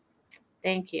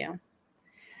thank you.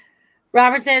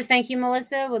 Robert says, thank you,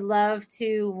 Melissa. Would love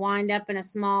to wind up in a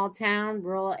small town,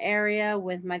 rural area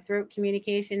with my throat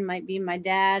communication. Might be my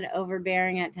dad,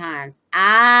 overbearing at times.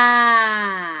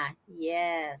 Ah,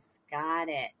 yes, got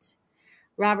it.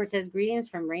 Robert says, greetings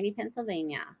from rainy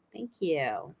Pennsylvania. Thank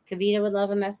you. Kavita would love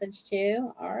a message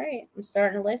too. All right, I'm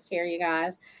starting a list here, you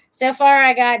guys. So far,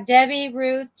 I got Debbie,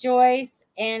 Ruth, Joyce,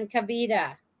 and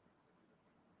Kavita.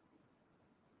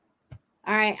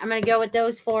 All right, I'm going to go with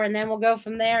those 4, and then we'll go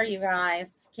from there, you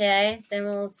guys. Okay? Then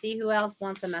we'll see who else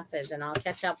wants a message, and I'll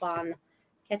catch you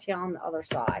on the other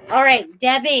side. All right,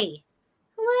 Debbie.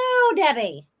 Hello,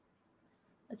 Debbie.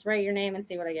 Let's write your name and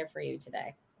see what I get for you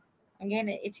today. I'm getting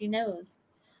an itchy nose.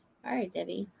 All right,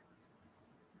 Debbie.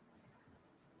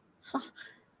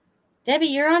 Debbie,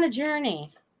 you're on a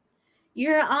journey.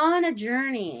 You're on a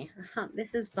journey.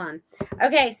 This is fun.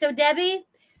 Okay, so Debbie,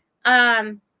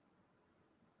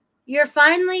 you're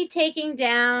finally taking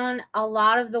down a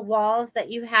lot of the walls that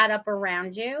you had up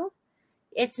around you.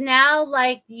 It's now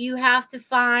like you have to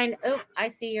find, oh, I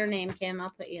see your name, Kim. I'll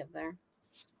put you up there.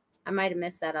 I might have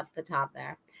missed that up the top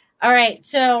there. All right.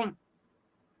 So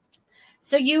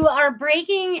you are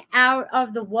breaking out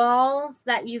of the walls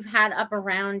that you've had up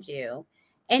around you.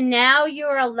 And now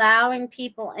you're allowing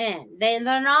people in. They're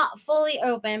not fully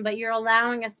open, but you're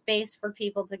allowing a space for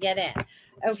people to get in.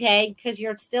 Okay? Because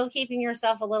you're still keeping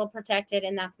yourself a little protected,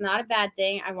 and that's not a bad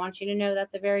thing. I want you to know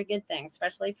that's a very good thing,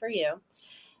 especially for you.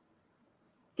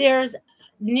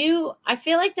 I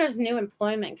feel like there's new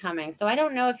employment coming. So I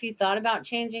don't know if you thought about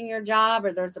changing your job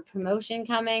or there's a promotion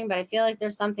coming, but I feel like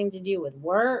there's something to do with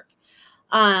work.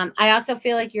 I also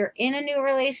feel like you're in a new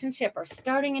relationship or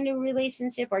starting a new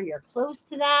relationship or you're close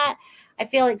to that. I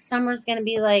feel like summer's going to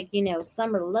be like,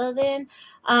 summer loving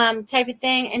type of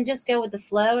thing, and just go with the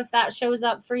flow if that shows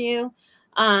up for you.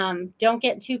 Don't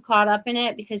get too caught up in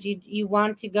it because you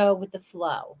want to go with the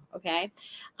flow. Okay.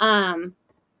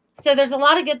 So there's a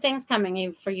lot of good things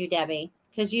coming for you, Debbie,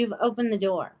 because you've opened the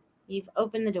door.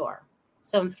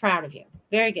 So I'm proud of you.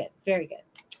 Very good. Very good.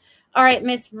 All right,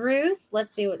 Miss Ruth.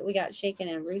 Let's see what we got shaking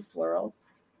in Ruth's world.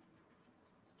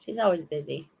 She's always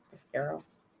busy, this girl.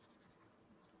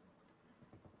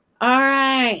 All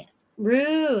right,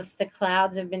 Ruth, the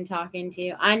clouds have been talking to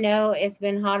you. I know it's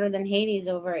been hotter than Hades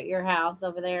over at your house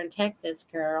over there in Texas,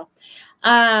 girl.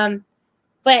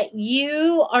 But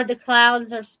the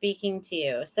clouds are speaking to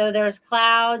you. So there's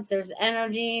clouds, there's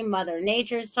energy, Mother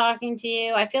Nature's talking to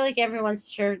you. I feel like everyone's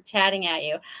chatting at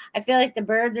you. I feel like the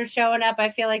birds are showing up. I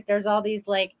feel like there's all these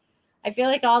I feel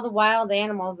like all the wild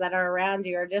animals that are around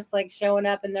you are just showing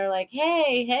up and they're like,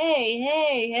 hey, hey,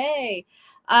 hey, hey,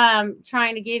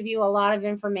 trying to give you a lot of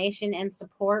information and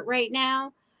support right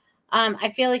now. I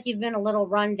feel like you've been a little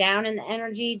run down in the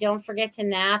energy. Don't forget to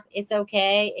nap. It's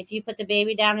okay. If you put the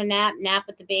baby down to nap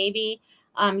with the baby.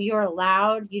 You're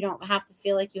allowed. You don't have to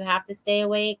feel like you have to stay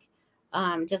awake.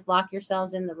 Just lock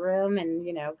yourselves in the room and,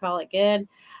 call it good.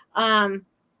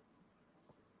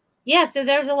 Yeah, so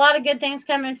there's a lot of good things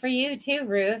coming for you too,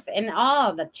 Ruth. And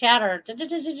the chatter,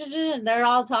 they're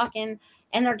all talking,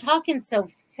 and they're talking so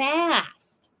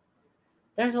fast.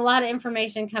 There's a lot of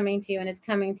information coming to you, and it's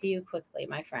coming to you quickly,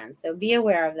 my friend. So be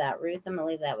aware of that, Ruth. I'm going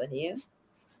to leave that with you.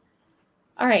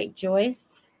 All right,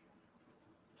 Joyce.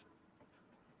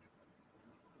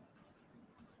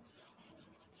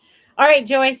 All right,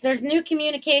 Joyce, there's new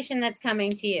communication that's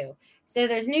coming to you. So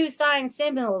there's new signs,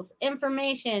 symbols,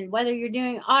 information, whether you're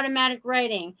doing automatic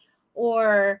writing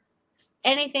or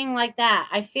anything like that.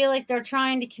 I feel like they're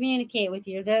trying to communicate with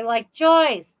you. They're like,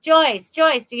 Joyce, Joyce,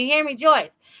 Joyce, do you hear me,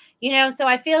 Joyce? So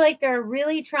I feel like they're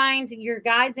really trying to, your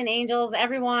guides and angels,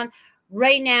 everyone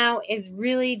right now is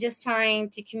really just trying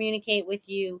to communicate with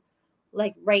you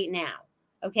right now.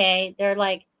 Okay. They're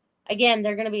again,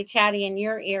 they're going to be chatty in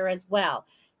your ear as well.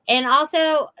 And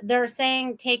also they're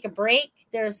saying, take a break.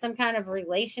 There's some kind of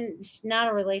not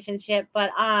a relationship,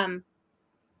 but,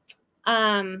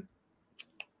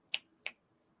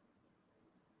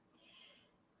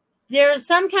 there's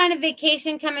some kind of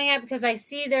vacation coming up because I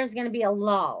see there's going to be a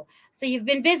lull. So you've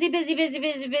been busy,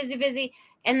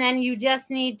 and then you just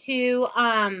need to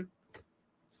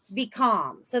be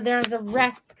calm. So there's a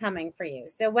rest coming for you.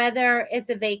 So whether it's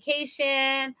a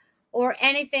vacation or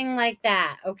anything like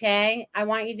that, okay? I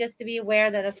want you just to be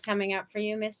aware that it's coming up for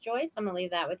you, Miss Joyce. I'm going to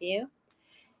leave that with you.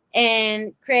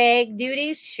 And Craig,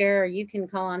 duties, sure, you can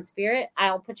call on Spirit.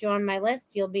 I'll put you on my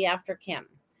list. You'll be after Kim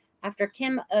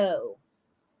O.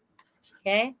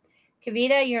 Okay,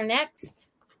 Kavita, you're next.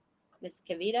 Miss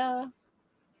Kavita.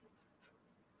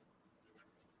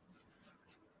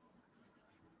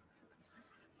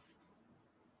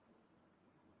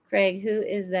 Craig, who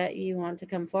is that you want to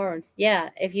come forward? Yeah,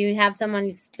 if you have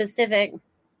someone specific.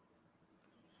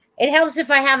 It helps if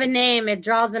I have a name. It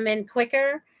draws them in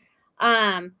quicker.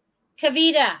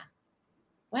 Kavita.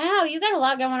 Wow, you got a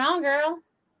lot going on, girl.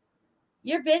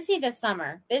 You're busy this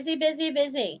summer.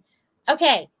 Busy.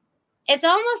 Okay. It's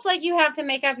almost like you have to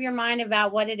make up your mind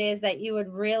about what it is that you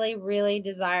would really, really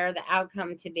desire the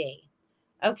outcome to be.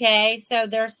 Okay, so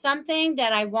there's something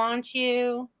that I want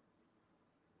you.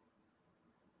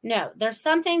 No, there's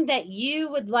something that you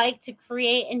would like to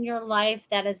create in your life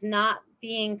that is not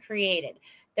being created.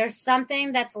 There's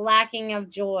something that's lacking of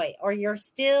joy, or you're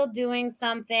still doing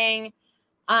something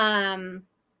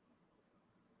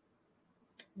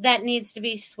that needs to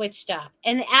be switched up.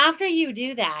 And after you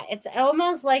do that, it's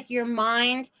almost like your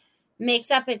mind makes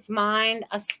up its mind,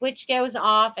 a switch goes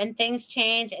off and things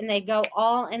change, and they go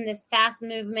all in this fast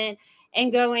movement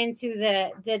and go into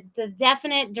the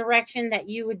definite direction that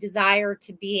you would desire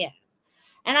to be in.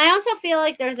 And I also feel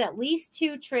like there's at least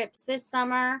 2 trips this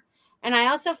summer, And I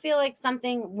also feel like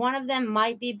one of them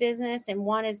might be business and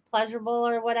one is pleasurable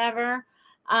or whatever.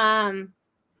 But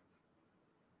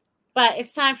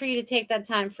it's time for you to take that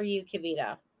time for you,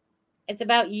 Kavita. It's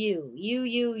about you.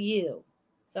 You.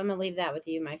 So I'm going to leave that with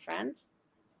you, my friend.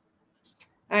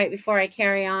 All right, before I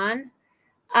carry on.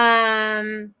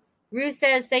 Ruth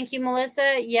says, thank you,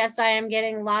 Melissa. Yes, I am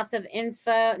getting lots of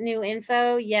new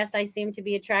info. Yes, I seem to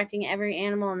be attracting every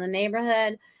animal in the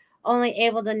neighborhood. Only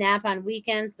able to nap on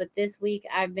weekends, but this week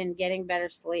I've been getting better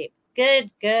sleep. Good.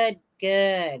 Glad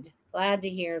to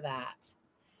hear that.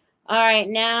 All right,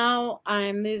 now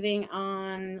I'm moving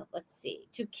on, let's see,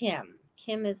 to Kim.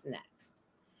 Kim is next.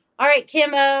 All right,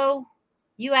 Kim-O,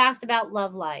 you asked about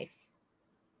love life.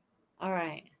 All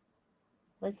right,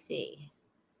 let's see.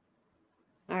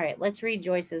 All right, let's read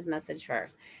Joyce's message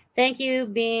first. Thank you,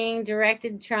 being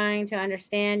directed, trying to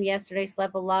understand. Yesterday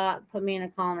slept a lot, put me in a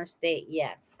calmer state.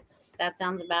 Yes, that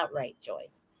sounds about right,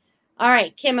 Joyce. All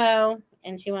right, Kim-O,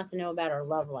 and she wants to know about her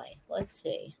love life. Let's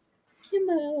see.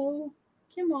 Kim-O,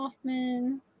 Kim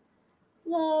Hoffman,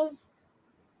 love.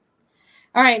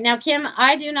 All right, now, Kim,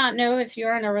 I do not know if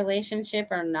you're in a relationship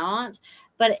or not,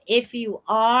 but if you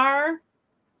are,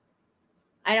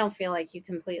 I don't feel like you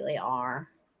completely are.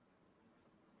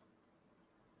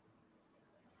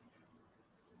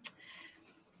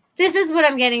 This is what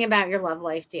I'm getting about your love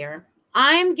life, dear.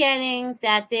 I'm getting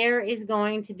that there is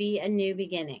going to be a new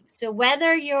beginning. So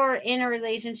whether you're in a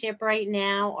relationship right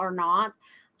now or not,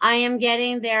 I am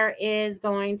getting there is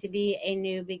going to be a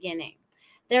new beginning.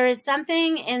 There is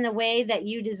something in the way that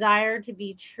you desire to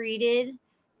be treated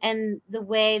and the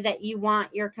way that you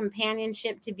want your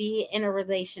companionship to be in a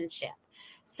relationship.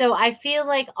 So I feel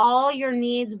like all your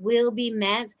needs will be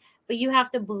met, but you have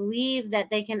to believe that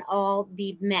they can all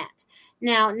be met.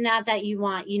 Now, not that you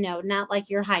want, not like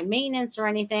you're high maintenance or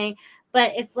anything,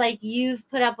 but it's like you've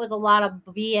put up with a lot of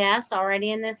BS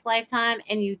already in this lifetime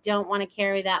and you don't want to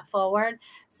carry that forward.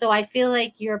 So I feel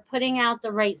like you're putting out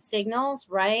the right signals,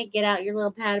 right? Get out your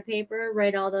little pad of paper,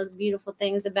 write all those beautiful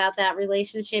things about that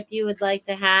relationship you would like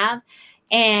to have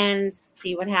and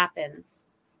see what happens.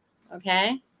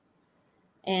 Okay?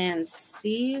 And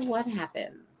see what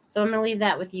happens. So I'm going to leave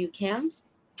that with you, Kim.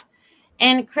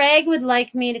 And Craig would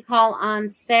like me to call on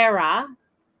Sarah,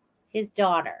 his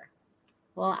daughter.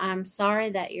 Well, I'm sorry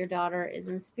that your daughter is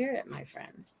in spirit, my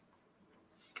friend.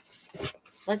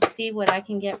 Let's see what I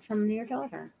can get from your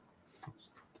daughter.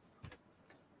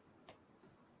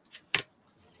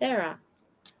 Sarah.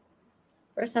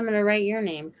 First, I'm going to write your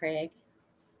name, Craig.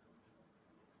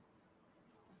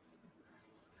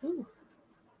 Ooh.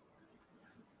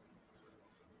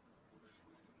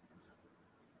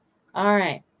 All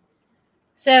right.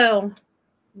 So,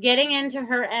 getting into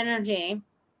her energy,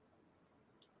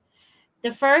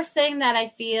 the first thing that I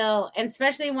feel, and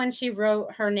especially when she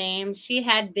wrote her name, she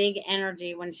had big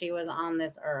energy when she was on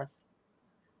this earth.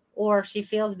 Or she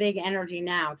feels big energy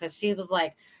now because she was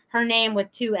like her name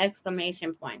with 2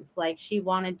 exclamation points. Like she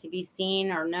wanted to be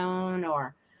seen or known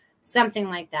or something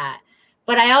like that.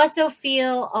 But I also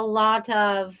feel a lot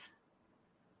of,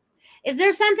 is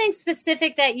there something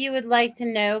specific that you would like to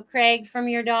know, Craig, from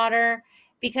your daughter?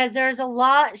 Because there's a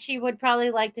lot she would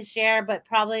probably like to share, but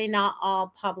probably not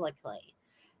all publicly.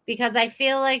 Because I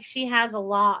feel like she has a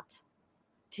lot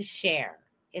to share,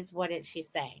 is what she's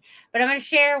saying. But I'm going to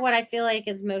share what I feel like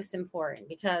is most important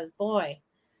because, boy,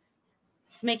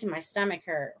 it's making my stomach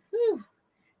hurt. Whew.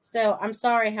 So I'm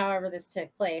sorry, however, this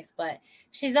took place. But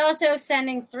she's also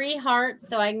sending 3 hearts.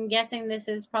 So I'm guessing this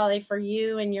is probably for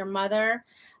you and your mother.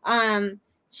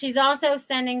 She's also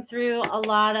sending through a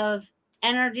lot of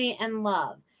energy and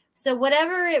love. So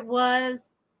whatever it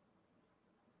was,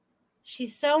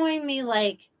 she's showing me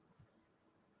like,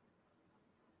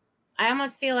 I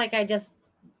almost feel like I just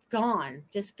gone.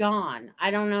 I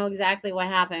don't know exactly what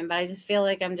happened, but I just feel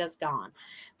like I'm just gone.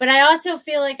 But I also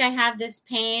feel like I have this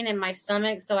pain in my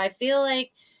stomach. So I feel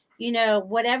like,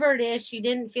 whatever it is, she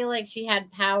didn't feel like she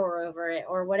had power over it,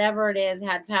 or whatever it is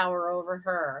had power over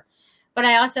her. But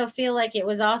I also feel like it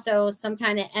was also some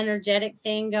kind of energetic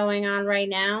thing going on right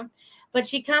now. But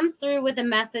she comes through with a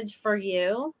message for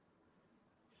you.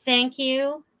 Thank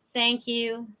you. Thank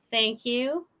you. Thank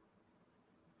you.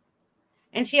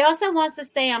 And she also wants to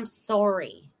say, I'm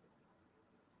sorry.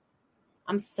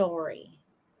 I'm sorry.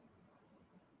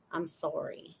 I'm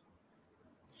sorry.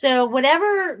 So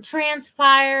whatever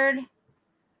transpired,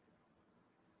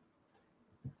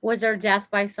 was her death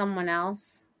by someone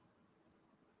else?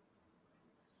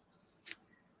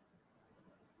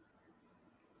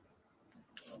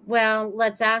 Well,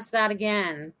 let's ask that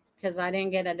again, because I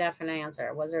didn't get a definite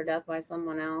answer. Was her death by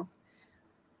someone else?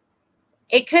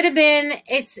 It could have been,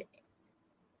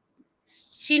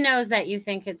 she knows that you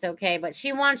think it's okay, but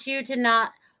she wants you to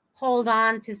not hold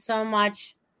on to so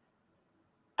much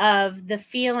of the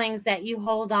feelings that you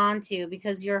hold on to,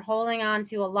 because you're holding on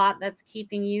to a lot that's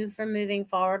keeping you from moving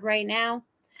forward right now.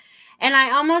 And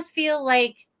I almost feel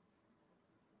like,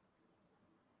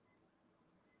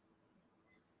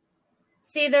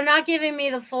 see, they're not giving me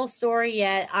the full story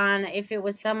yet on if it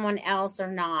was someone else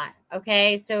or not.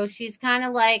 Okay. So she's kind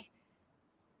of like,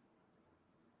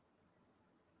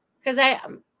 because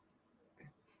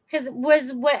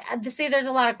there's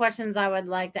a lot of questions I would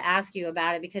like to ask you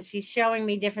about it, because she's showing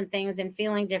me different things and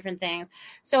feeling different things.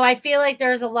 So I feel like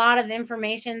there's a lot of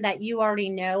information that you already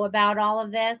know about all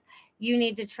of this. You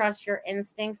need to trust your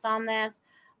instincts on this.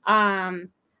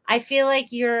 I feel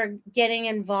like you're getting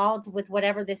involved with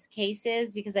whatever this case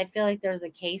is, because I feel like there's a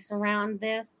case around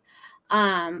this,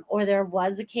 or there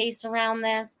was a case around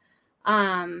this.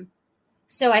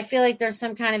 So I feel like there's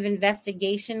some kind of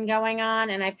investigation going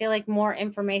on, and I feel like more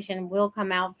information will come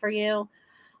out for you.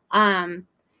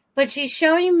 But she's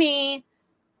showing me,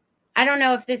 I don't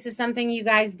know if this is something you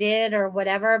guys did or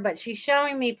whatever, but she's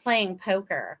showing me playing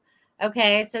poker.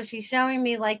 Okay. So she's showing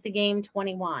me like the game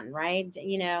 21, right?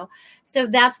 You know, so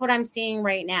that's what I'm seeing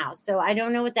right now. So I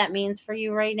don't know what that means for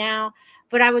you right now,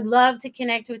 but I would love to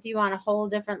connect with you on a whole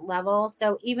different level.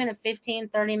 So even a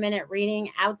 15-30-minute reading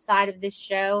outside of this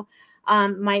show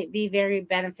might be very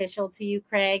beneficial to you,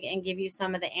 Craig, and give you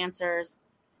some of the answers.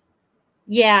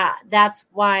 Yeah, that's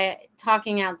why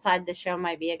talking outside the show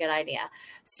might be a good idea.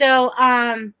 So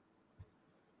I'm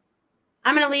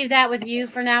going to leave that with you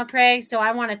for now, Craig. So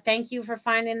I want to thank you for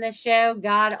finding this show.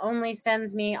 God only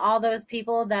sends me all those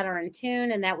people that are in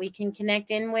tune and that we can connect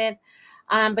in with.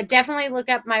 But definitely look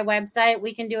up my website.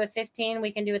 We can do a 15,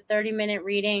 we can do a 30-minute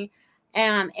reading.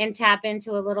 And tap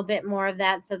into a little bit more of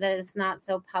that so that it's not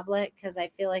so public, because I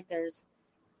feel like there's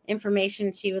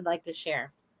information she would like to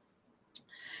share.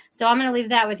 So I'm going to leave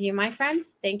that with you, my friend.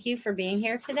 Thank you for being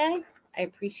here today. I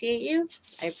appreciate you.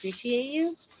 I appreciate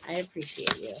you. I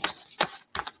appreciate you.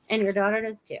 And your daughter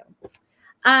does too.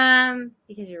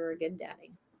 Because you're a good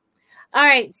daddy. All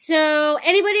right. So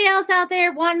anybody else out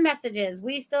there wanting messages?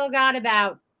 We still got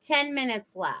about 10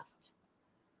 minutes left.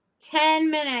 10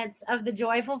 minutes of the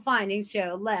Joyful Findings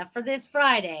show left for this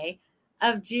Friday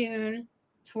of June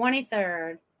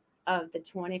 23rd of the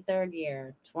 23rd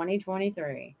year,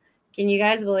 2023. Can you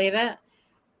guys believe it?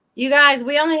 You guys,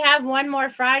 we only have one more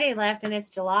Friday left, and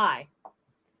it's July.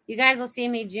 You guys will see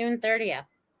me June 30th.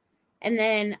 And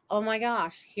then, oh my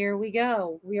gosh, here we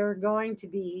go. We are going to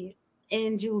be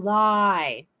in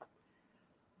July.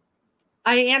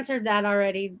 I answered that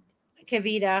already,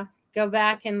 Kavita. Go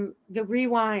back and go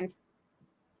rewind.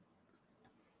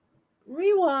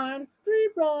 Rewind.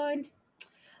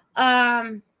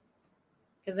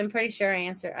 Because I'm pretty sure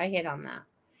I hit on that.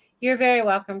 You're very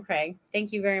welcome, Craig.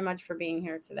 Thank you very much for being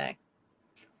here today.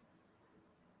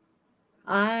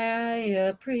 I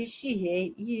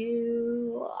appreciate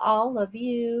you, all of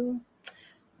you.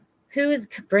 Who is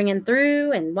bringing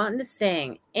through and wanting to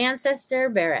sing? Ancestor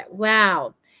Barrett.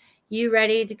 Wow. You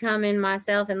ready to come in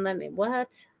myself and let me,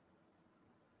 what?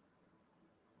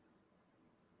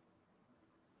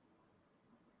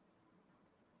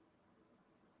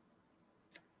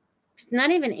 Not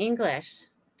even English.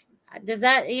 Does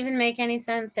that even make any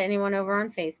sense to anyone over on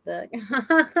Facebook?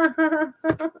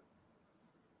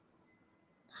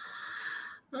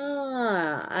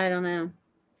 I don't know.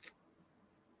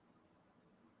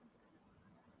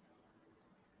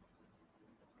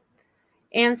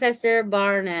 Ancestor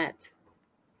Barnett.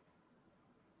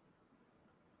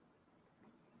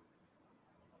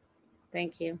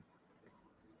 Thank you.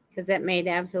 Because that made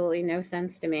absolutely no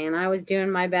sense to me. And I was doing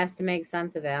my best to make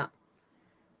sense of it.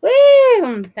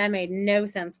 Woo! That made no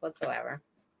sense whatsoever.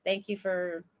 Thank you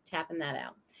for tapping that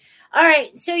out. All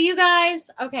right. So you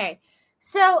guys, okay.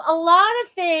 So a lot of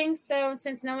things. So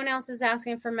since no one else is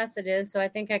asking for messages, so I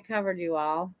think I covered you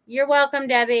all. You're welcome,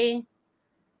 Debbie.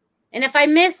 And if I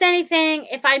missed anything,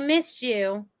 if I missed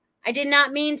you, I did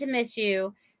not mean to miss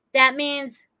you. That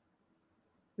means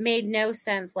made no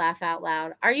sense. Laugh out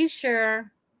loud. Are you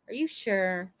sure? Are you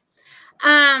sure?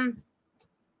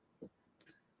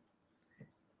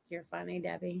 You're funny,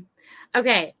 Debbie.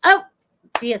 Okay. Oh,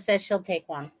 Dia says she'll take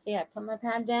one. See, I put my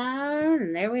pad down,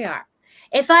 and there we are.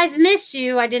 If I've missed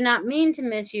you, I did not mean to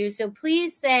miss you. So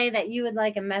please say that you would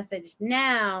like a message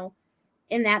now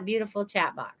in that beautiful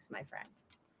chat box, my friend.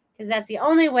 Because that's the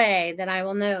only way that I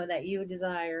will know that you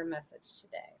desire a message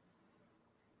today.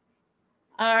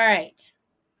 All right.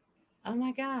 Oh,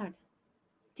 my God.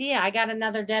 Dia, I got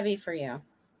another Debbie for you.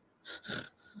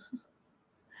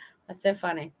 That's so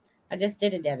funny. I just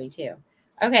did a Debbie, too.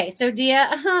 Okay, so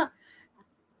Dia,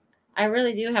 I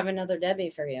really do have another Debbie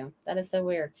for you. That is so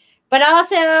weird. But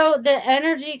also the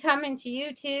energy coming to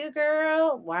you too,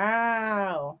 girl.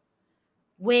 Wow.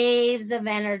 Waves of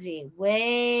energy.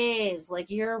 Waves. Like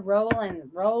you're rolling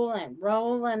on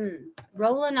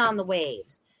the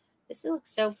waves. This looks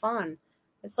so fun.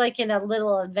 It's like in a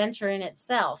little adventure in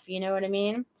itself. You know what I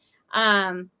mean?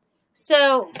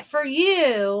 So for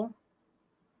you,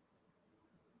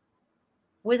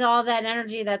 with all that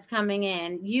energy that's coming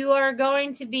in, you are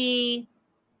going to be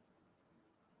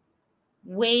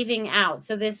waving out.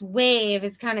 So this wave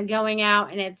is kind of going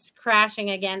out and it's crashing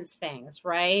against things,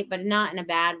 right? But not in a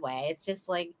bad way. It's just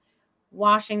like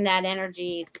washing that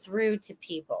energy through to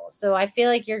people. So I feel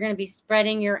like you're going to be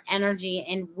spreading your energy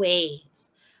in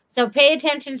waves. So pay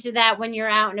attention to that when you're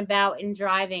out and about and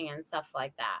driving and stuff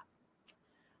like that.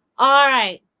 All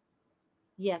right.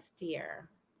 Yes, dear.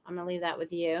 I'm going to leave that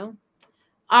with you.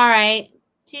 All right.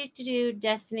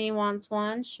 Destiny wants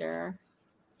one. Sure.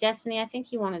 Destiny, I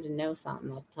think you wanted to know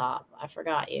something up top. I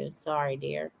forgot you. Sorry,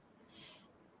 dear.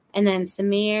 And then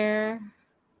Samir.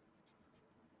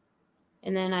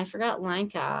 And then I forgot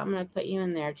Lanka. I'm going to put you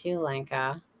in there too,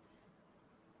 Lanka.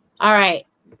 All right.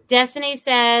 Destiny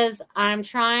says, I'm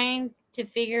trying to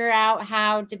figure out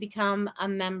how to become a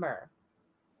member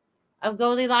of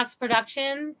Goldilocks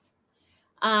Productions.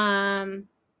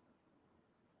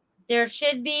 There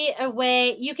should be a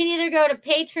way. You can either go to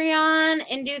Patreon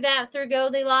and do that through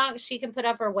Goldilocks. She can put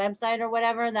up her website or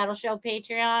whatever. That'll show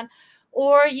Patreon.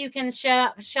 Or you can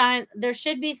shine. There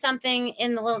should be something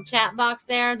in the little chat box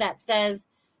there that says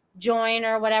join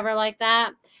or whatever like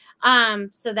that.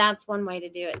 So that's one way to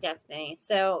do it, Destiny.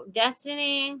 So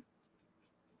Destiny.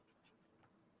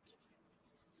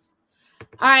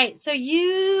 All right. So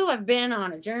you have been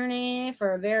on a journey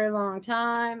for a very long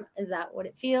time. Is that what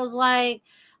it feels like?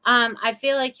 I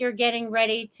feel like you're getting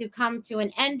ready to come to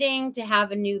an ending, to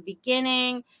have a new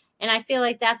beginning. And I feel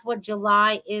like that's what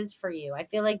July is for you. I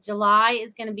feel like July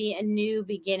is going to be a new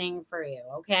beginning for you.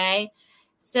 Okay.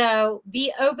 So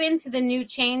be open to the new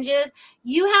changes.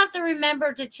 You have to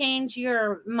remember to change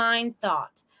your mind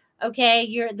thought. Okay.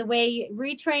 The way you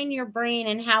retrain your brain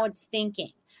and how it's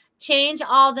thinking. Change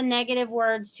all the negative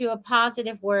words to a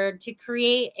positive word to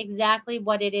create exactly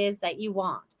what it is that you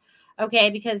want. Okay,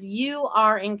 because you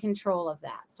are in control of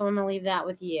that. So I'm going to leave that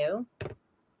with you.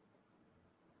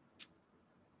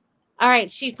 All right,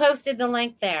 she posted the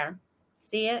link there.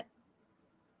 See it?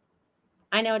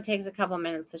 I know it takes a couple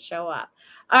minutes to show up.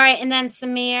 All right, and then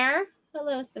Samir.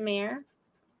 Hello, Samir.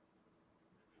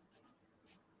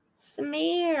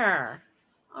 Samir.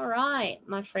 All right,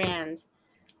 my friend.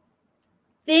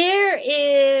 There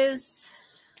is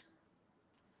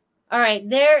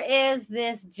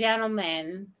this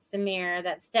gentleman, Samir,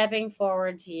 that's stepping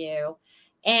forward to you.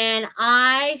 And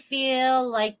I feel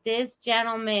like this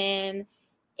gentleman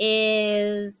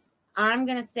is, I'm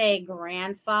going to say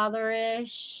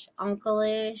grandfather-ish,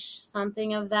 uncle-ish,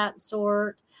 something of that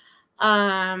sort.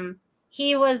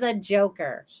 He was a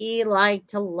joker. He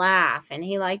liked to laugh and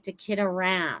he liked to kid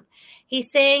around.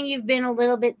 He's saying you've been a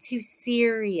little bit too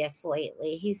serious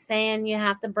lately. He's saying you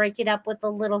have to break it up with a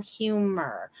little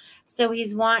humor. So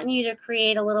he's wanting you to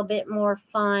create a little bit more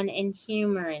fun and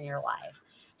humor in your life.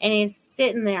 And he's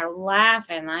sitting there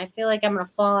laughing. I feel like I'm going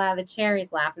to fall out of the chair.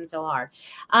 He's laughing so hard.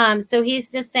 So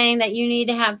he's just saying that you need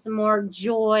to have some more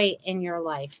joy in your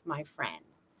life, my friend.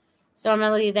 So I'm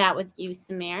going to leave that with you,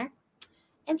 Samir.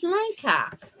 And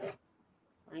Lanka.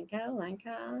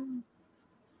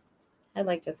 I'd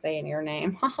like to say in your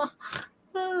name.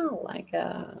 Oh,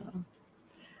 Lanka.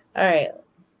 All right.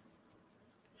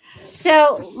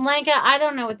 So, Lanka, I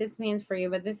don't know what this means for you,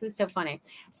 but this is so funny.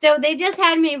 So they just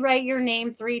had me write your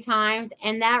name 3 times,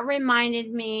 and that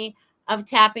reminded me of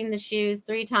tapping the shoes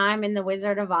 3 times in The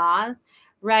Wizard of Oz,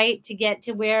 right? To get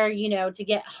to where, to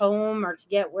get home or to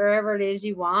get wherever it is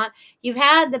you want. You've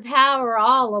had the power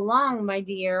all along, my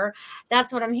dear.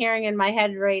 That's what I'm hearing in my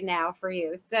head right now for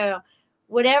you. So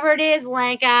whatever it is,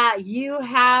 Lanka, you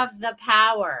have the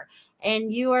power.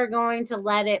 And you are going to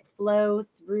let it flow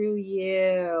through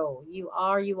you. You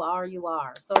are.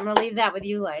 So I'm going to leave that with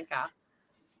you, Lanka.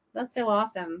 That's so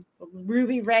awesome.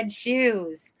 Ruby red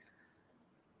shoes.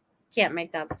 Can't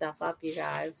make that stuff up, you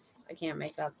guys. I can't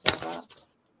make that stuff up.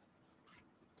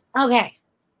 Okay.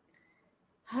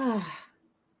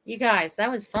 You guys,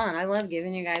 that was fun. I love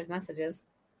giving you guys messages.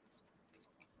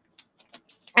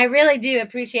 I really do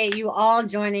appreciate you all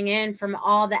joining in from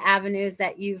all the avenues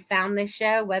that you've found this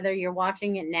show, whether you're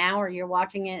watching it now or you're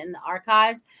watching it in the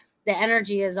archives. The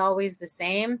energy is always the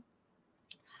same.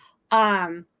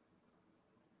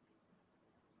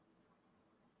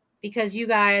 because you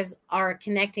guys are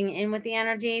connecting in with the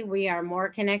energy. We are more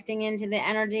connecting into the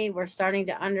energy. We're starting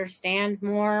to understand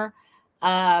more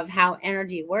of how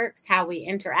energy works, how we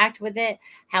interact with it,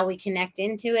 how we connect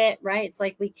into it, right? It's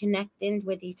like we connect in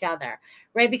with each other,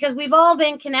 right? Because we've all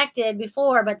been connected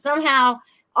before, but somehow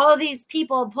all of these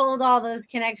people pulled all those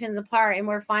connections apart, and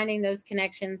we're finding those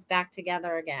connections back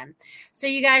together again. So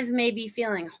you guys may be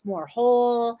feeling more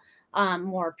whole,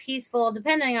 more peaceful,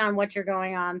 depending on what you're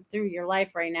going on through your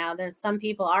life right now. There's some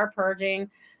people are purging.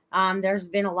 There's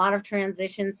been a lot of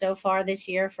transition so far this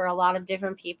year for a lot of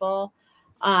different people.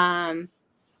 So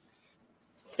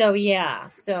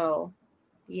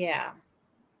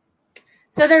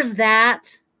there's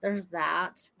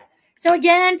that. So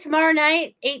again, tomorrow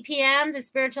night, 8 p.m., the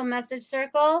Spiritual Message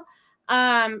Circle.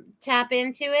 Tap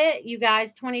into it. You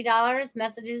guys, $20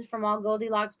 messages from all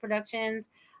Goldilocks Productions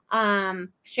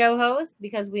show hosts,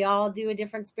 because we all do a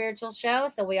different spiritual show.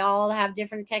 So we all have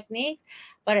different techniques,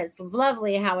 but it's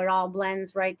lovely how it all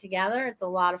blends right together. It's a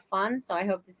lot of fun. So I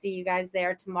hope to see you guys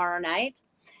there tomorrow night.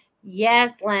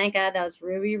 Yes, Lanka, those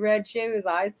ruby red shoes.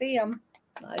 I see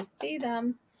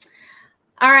them.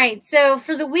 All right. So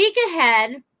for the week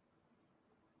ahead,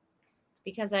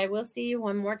 because I will see you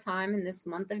one more time in this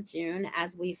month of June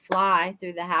as we fly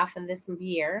through the half of this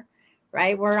year,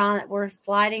 right? We're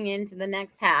sliding into the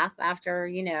next half after,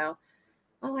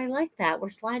 I like that. We're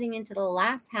sliding into the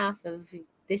last half of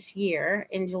this year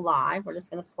in July. We're just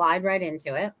going to slide right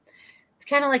into it. It's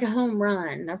kind of like a home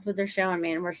run. That's what they're showing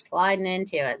me, and we're sliding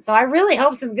into it. So I really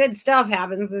hope some good stuff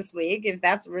happens this week, if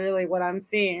that's really what I'm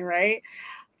seeing, right?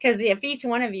 Because if each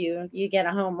one of you get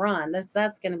a home run,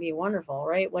 that's going to be wonderful,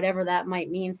 right? Whatever that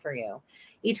might mean for you.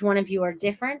 Each one of you are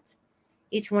different.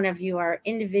 Each one of you are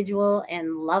individual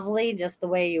and lovely just the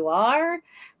way you are.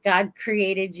 God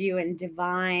created you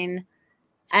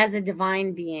as a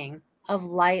divine being of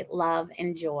light, love,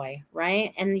 and joy,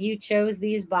 right? And you chose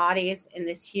these bodies in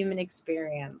this human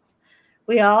experience.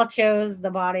 We all chose the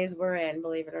bodies we're in,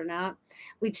 believe it or not.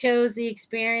 We chose the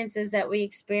experiences that we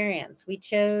experience. We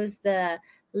chose the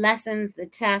lessons, the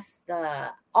tests,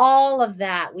 all of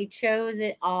that. We chose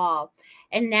it all.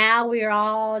 And now we're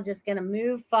all just going to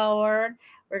move forward.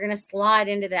 We're going to slide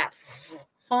into that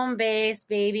home base,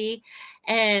 baby,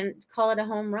 and call it a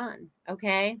home run.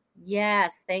 Okay.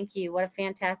 Yes. Thank you. What a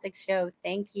fantastic show.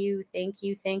 Thank you.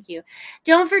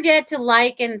 Don't forget to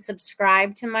like and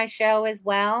subscribe to my show as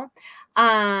well.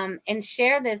 And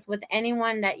share this with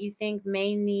anyone that you think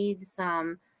may need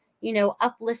some,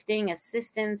 uplifting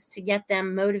assistance to get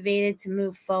them motivated to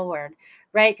move forward,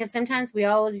 right? Because sometimes we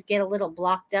always get a little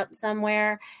blocked up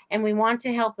somewhere, and we want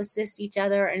to help assist each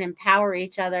other and empower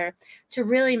each other to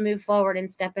really move forward and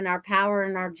step in our power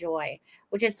and our joy,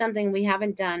 which is something we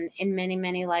haven't done in many,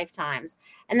 many lifetimes.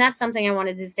 And that's something I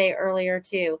wanted to say earlier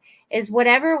too, is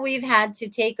whatever we've had to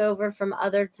take over from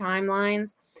other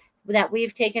timelines, that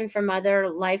we've taken from other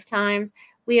lifetimes,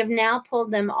 we have now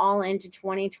pulled them all into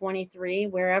 2023,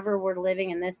 wherever we're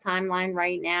living in this timeline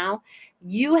right now.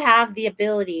 You have the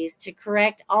abilities to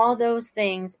correct all those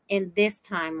things in this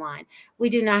timeline. We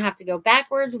do not have to go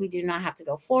backwards. We do not have to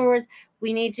go forwards.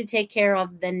 We need to take care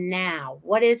of the now.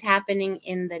 What is happening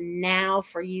in the now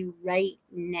for you right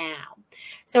now?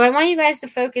 So I want you guys to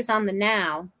focus on the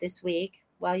now this week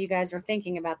while you guys are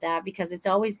thinking about that, because it's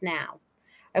always now.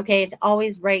 Okay, it's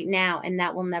always right now, and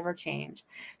that will never change.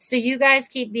 So you guys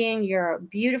keep being your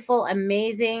beautiful,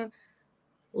 amazing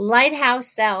lighthouse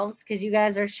selves, because you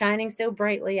guys are shining so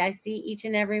brightly. I see each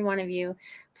and every one of you.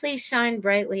 Please shine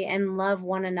brightly and love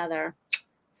one another.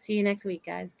 See you next week,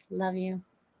 guys. Love you.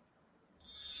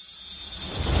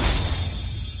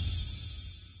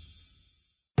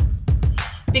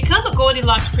 Become a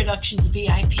Goldilocks Productions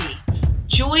VIP.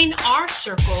 Join our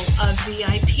circle of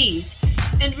VIPs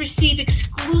and receive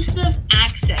exclusive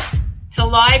access to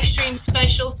live stream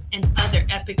specials and other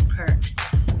epic perks.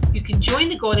 You can join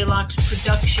the Goldilocks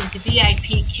Productions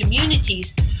VIP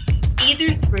communities either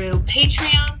through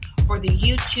Patreon or the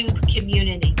YouTube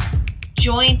community.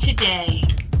 Join today.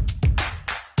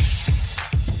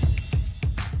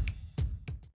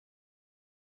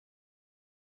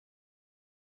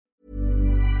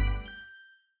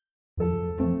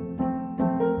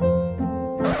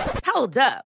 Hold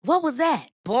up. What was that?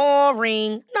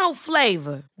 Boring. No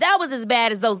flavor. That was as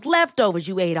bad as those leftovers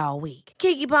you ate all week.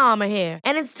 Keke Palmer here.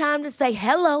 And it's time to say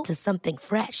hello to something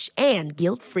fresh and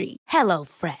guilt-free. Hello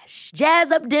Fresh.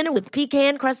 Jazz up dinner with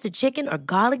pecan-crusted chicken or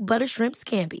garlic butter shrimp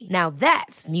scampi. Now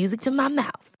that's music to my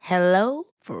mouth. Hello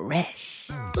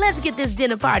Fresh. Let's get this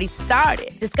dinner party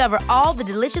started. Discover all the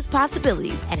delicious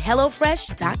possibilities at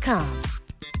HelloFresh.com.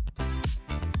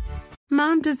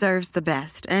 Mom deserves the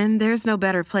best, and there's no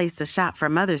better place to shop for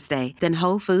Mother's Day than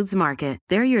Whole Foods Market.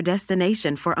 They're your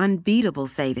destination for unbeatable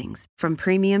savings, from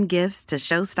premium gifts to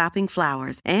show-stopping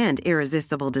flowers and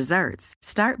irresistible desserts.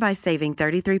 Start by saving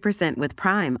 33% with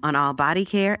Prime on all body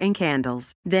care and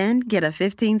candles. Then get a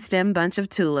 15-stem bunch of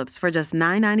tulips for just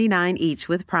 $9.99 each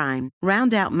with Prime.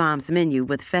 Round out Mom's menu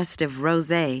with festive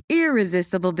rosé,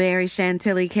 irresistible berry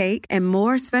chantilly cake, and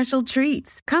more special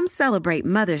treats. Come celebrate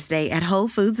Mother's Day at Whole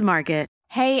Foods Market.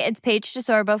 Hey, it's Paige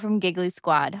DeSorbo from Giggly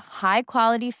Squad. High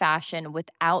quality fashion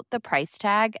without the price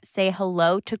tag. Say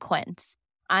hello to Quince.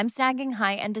 I'm snagging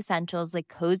high-end essentials like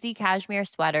cozy cashmere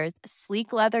sweaters,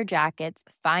 sleek leather jackets,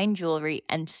 fine jewelry,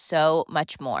 and so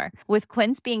much more. With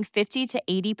Quince being 50 to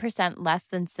 80% less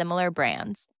than similar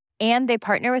brands. And they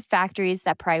partner with factories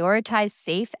that prioritize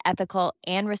safe, ethical,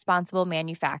 and responsible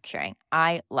manufacturing.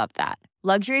 I love that.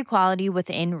 Luxury quality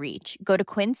within reach. Go to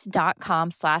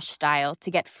quince.com/style to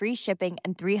get free shipping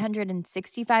and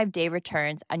 365-day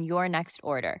returns on your next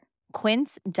order.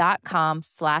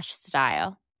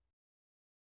 Quince.com/style.